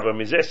other of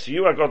mizeh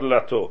you are god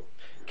lato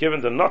given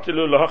the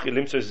notilu lahachi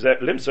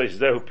limso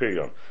zeu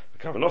pion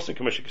kavanosin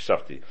commission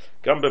kasafti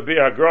gam be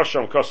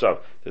hagrosham kosav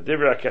the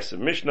divra Kesef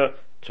Mishnah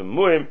to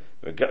muim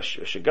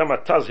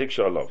shegam taz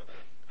hikshalov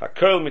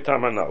Hakol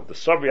mitam hanal, the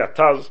Sabri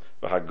Ataz,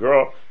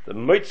 v'hagro, the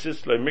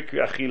Moitzis lo mikri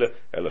achila,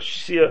 elo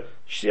shias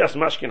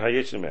mashkin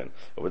hayetzimen.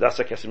 Over that's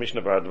a Kesef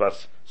Mishnah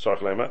v'advas sorch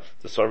lema,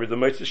 the Sabri, the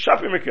Moitzis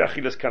shapi mikri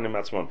achilas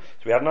kanim atzmon.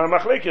 So we have now a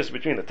machlekes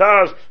between the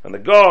Taz and the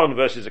Gon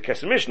versus the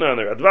Kesef Mishnah and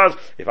the Advaz.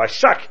 If I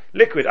suck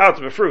liquid out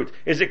of a fruit,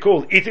 is it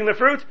called eating the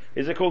fruit?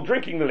 Is it called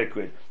drinking the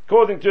liquid?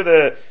 According to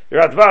the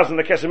Advaz and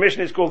the Kesef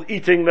Mishnah, it's called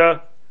eating the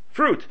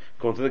fruit.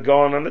 According to the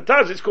Gon and the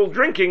Taz, it's called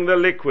drinking the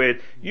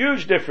liquid.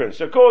 Huge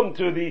difference. According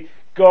to the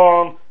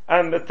Gon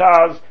and the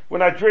Taz,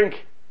 when I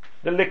drink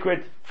the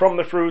liquid from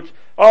the fruit,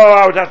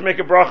 I would have to make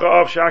a bracha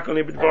of shakol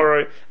nibid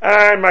boroi,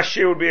 and my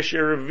shiur would be a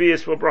shiur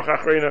revius for bracha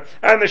achrina,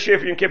 and the shiur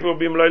for Yom Kippur would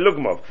be mloi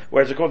lugmov.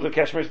 Whereas according to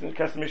the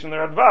Kesef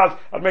Mishnah and Advaz,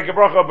 I'd make a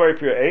bracha of very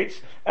pure eitz,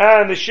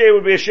 and the shiur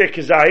would be a shiur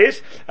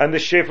kizayis, and the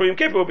shiur for Yom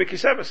Kippur would be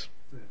kisevis.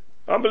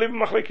 Unbelievable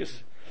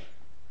machlekes.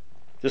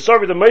 The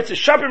sorry, the mitzvah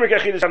shapim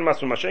mekachidus and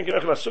masum mashen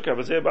kinach la sukkah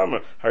v'zeh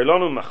b'amar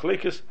harilonu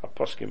machlekes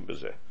haposkim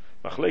b'zeh.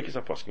 Machlekes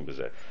haposkim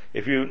b'zeh.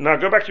 If you now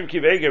go back to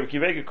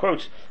Kivega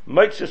quotes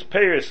mitzvahs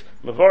peiros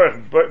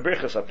Orach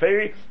Birchos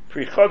Hapeiros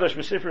pri chodesh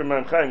b'sifrei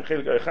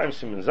Orach Chaim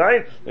Simen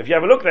zayin. If you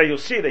have a look there, you'll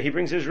see that he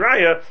brings his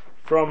raya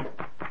from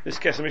this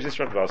Kesef Mishnah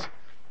Shratvaz.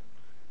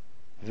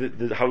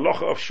 The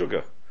halacha of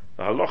sugar,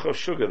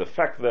 the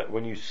fact that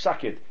when you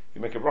suck it,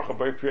 you make a bracha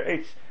by pure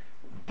eitz.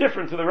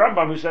 Different to the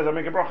Rambam who says I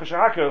make a bracha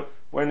shahako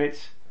when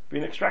it's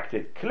been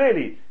extracted.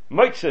 Clearly,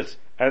 mitzvahs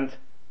and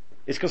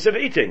is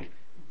considered eating.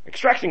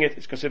 Extracting it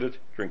is considered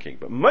drinking.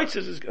 But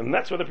mitzvahs is, and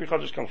that's where the Pri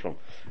Chodesh comes from.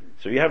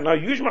 So you have now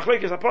huge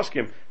machlekes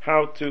haposkim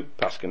how to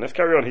paskin. Let's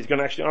carry on. He's going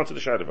to actually answer the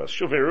shayla of us.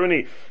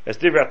 Shuveruni es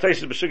divrei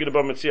taisus b'sugya de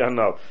b'metzia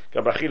hanal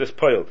gabachilas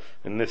poil.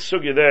 And the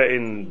sugya there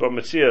in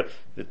b'metzia,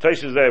 the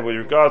taisus there with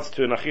regards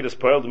to an achilas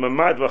poil, the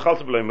mamad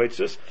v'chalta b'lei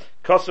mitzvahs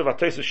kosav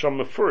ataisus shom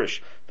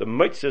mefurish. The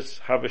mitzvahs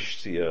have a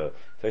shia.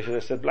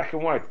 Taisus said black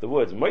and white. The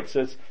words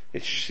mitzvahs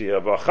it's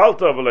shia.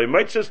 V'chalta b'lei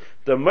mitzvahs,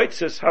 the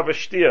mitzvahs have a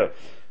shtia.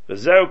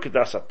 V'zeu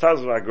kedas ataz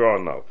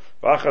v'agron now.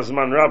 V'achaz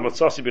man rab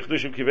motzasi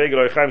b'chdushim kivegel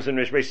Orach Chaim Simen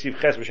Reish Beis Siv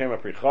Ches b'shem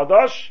HaPri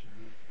Chodesh.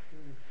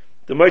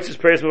 The mitzvahs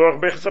peiros Orach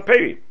Birchos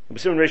Hapeiros.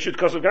 B'simen Reish Yud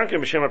Kosav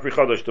Gankem b'shem HaPri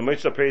Chodesh. The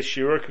mitzvahs peiros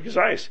Shiur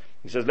k'zayis.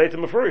 He says later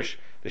mefurish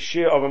the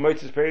shiur of a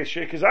mitzvahs peiros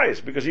Shiur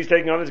k'zayis because he's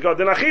taking on his god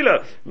din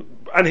achila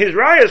and his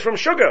raya is from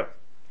sugar.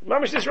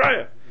 Mamish this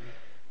raya.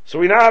 So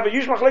we now have a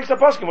huge machlekes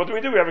haposkim. What do?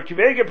 We have a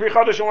kivega Pri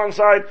Chodesh on one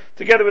side,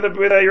 together with a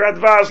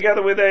Radvaz,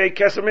 together with a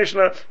Kesef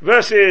Mishnah,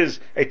 versus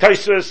a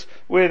Taisus,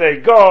 with a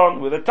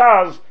Gon, with a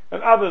Taz,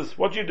 and others.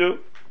 What do?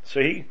 So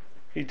he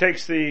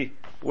takes the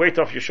weight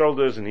off your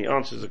shoulders and he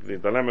answers the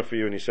dilemma for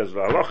you and he says,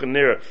 V'halach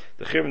nira,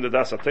 the chivin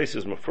das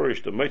ateisis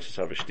mefurish, the mitzvahs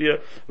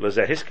havishtia,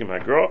 lezeh hiskim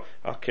hagro,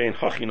 al kein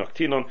hachi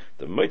noctinon,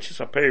 the mitzvahs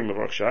hapeirim of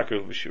Orach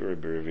Shakul v'shiur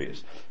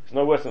b'revius. It's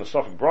no worse than a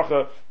sofik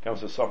bracha.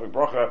 Comes to a sofik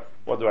bracha.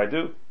 What do?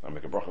 I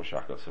make a bracha of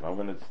shakal. So if I'm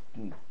going to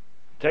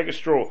take a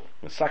straw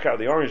and suck out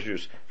the orange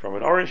juice from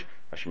an orange,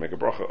 I should make a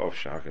bracha of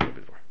shakal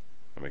b'dvar.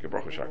 I make a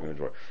bracha of shakal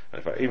b'dvar.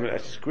 And if I even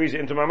squeeze it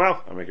into my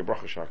mouth, I make a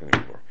bracha of shakal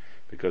b'dvar.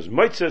 Because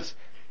mitzvahs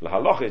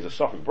lahalacha is a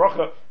sofik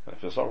bracha, and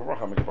if it's a sofik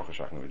bracha, I make a bracha of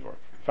shakal b'dvar.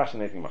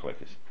 Fascinating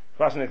machlekes.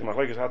 Fascinating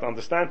machlekes how to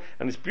understand,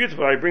 and it's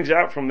beautiful how he brings it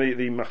out from the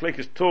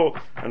machlekes Tor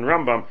and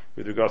Rambam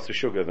with regards to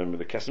sugar. Then with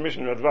the Kesef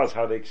Mishnah and Advaz,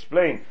 how they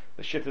explain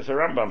the shittas of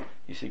Rambam,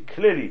 you see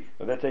clearly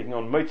that they're taking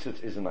on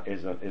mitzvahs is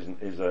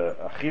a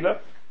achila.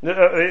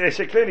 They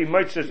say clearly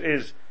mitzvahs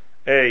is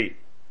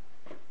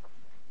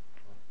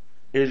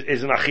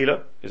an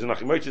achila.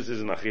 Mitzvahs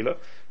is an achila.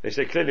 They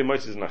say clearly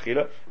mitzvahs is an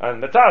achila.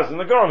 And the Taz and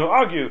the Gon who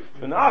argue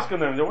and ask them,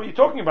 what are you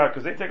talking about?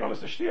 Because they take on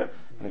as a shtia.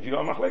 And if you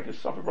got a machlekes,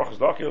 sofik brachas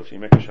l'akil, so you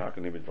make a shak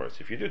and nibid dvar.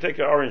 If you do take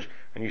an orange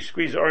and you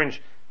squeeze the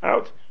orange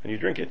out and you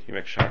drink it, you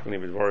make a shak and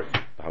nibid dvar.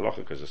 The halacha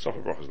because the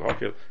sofik brachas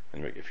l'akil.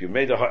 And if you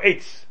made a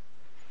ha'etz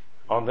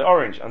on the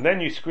orange and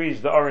then you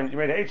squeeze the orange, you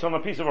made a ha'etz on a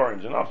piece of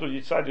orange and afterwards you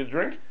decide to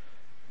drink,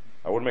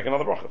 I wouldn't make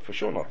another bracha for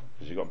sure not,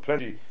 because you got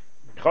plenty.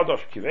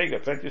 Chadosh,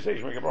 Kivega, plenty of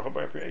sage, make a bracha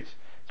by a pre-eitz.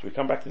 So we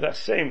come back to that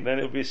same, then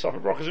it'll be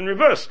sofik brachas in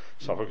reverse.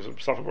 Sofik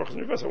brachas in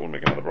reverse, I won't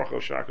make another bracha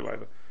of shakal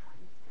either.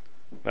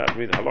 That would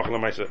be the halacha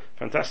l'maisa.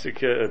 Fantastic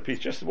piece.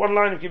 Just one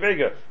line of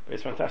kivega, but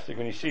it's fantastic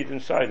when you see it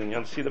inside and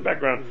you see the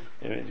background.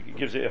 It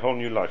gives it a whole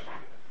new life.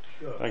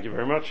 Thank you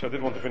very much. I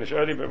did want to finish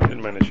early, but we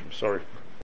didn't manage. I'm sorry.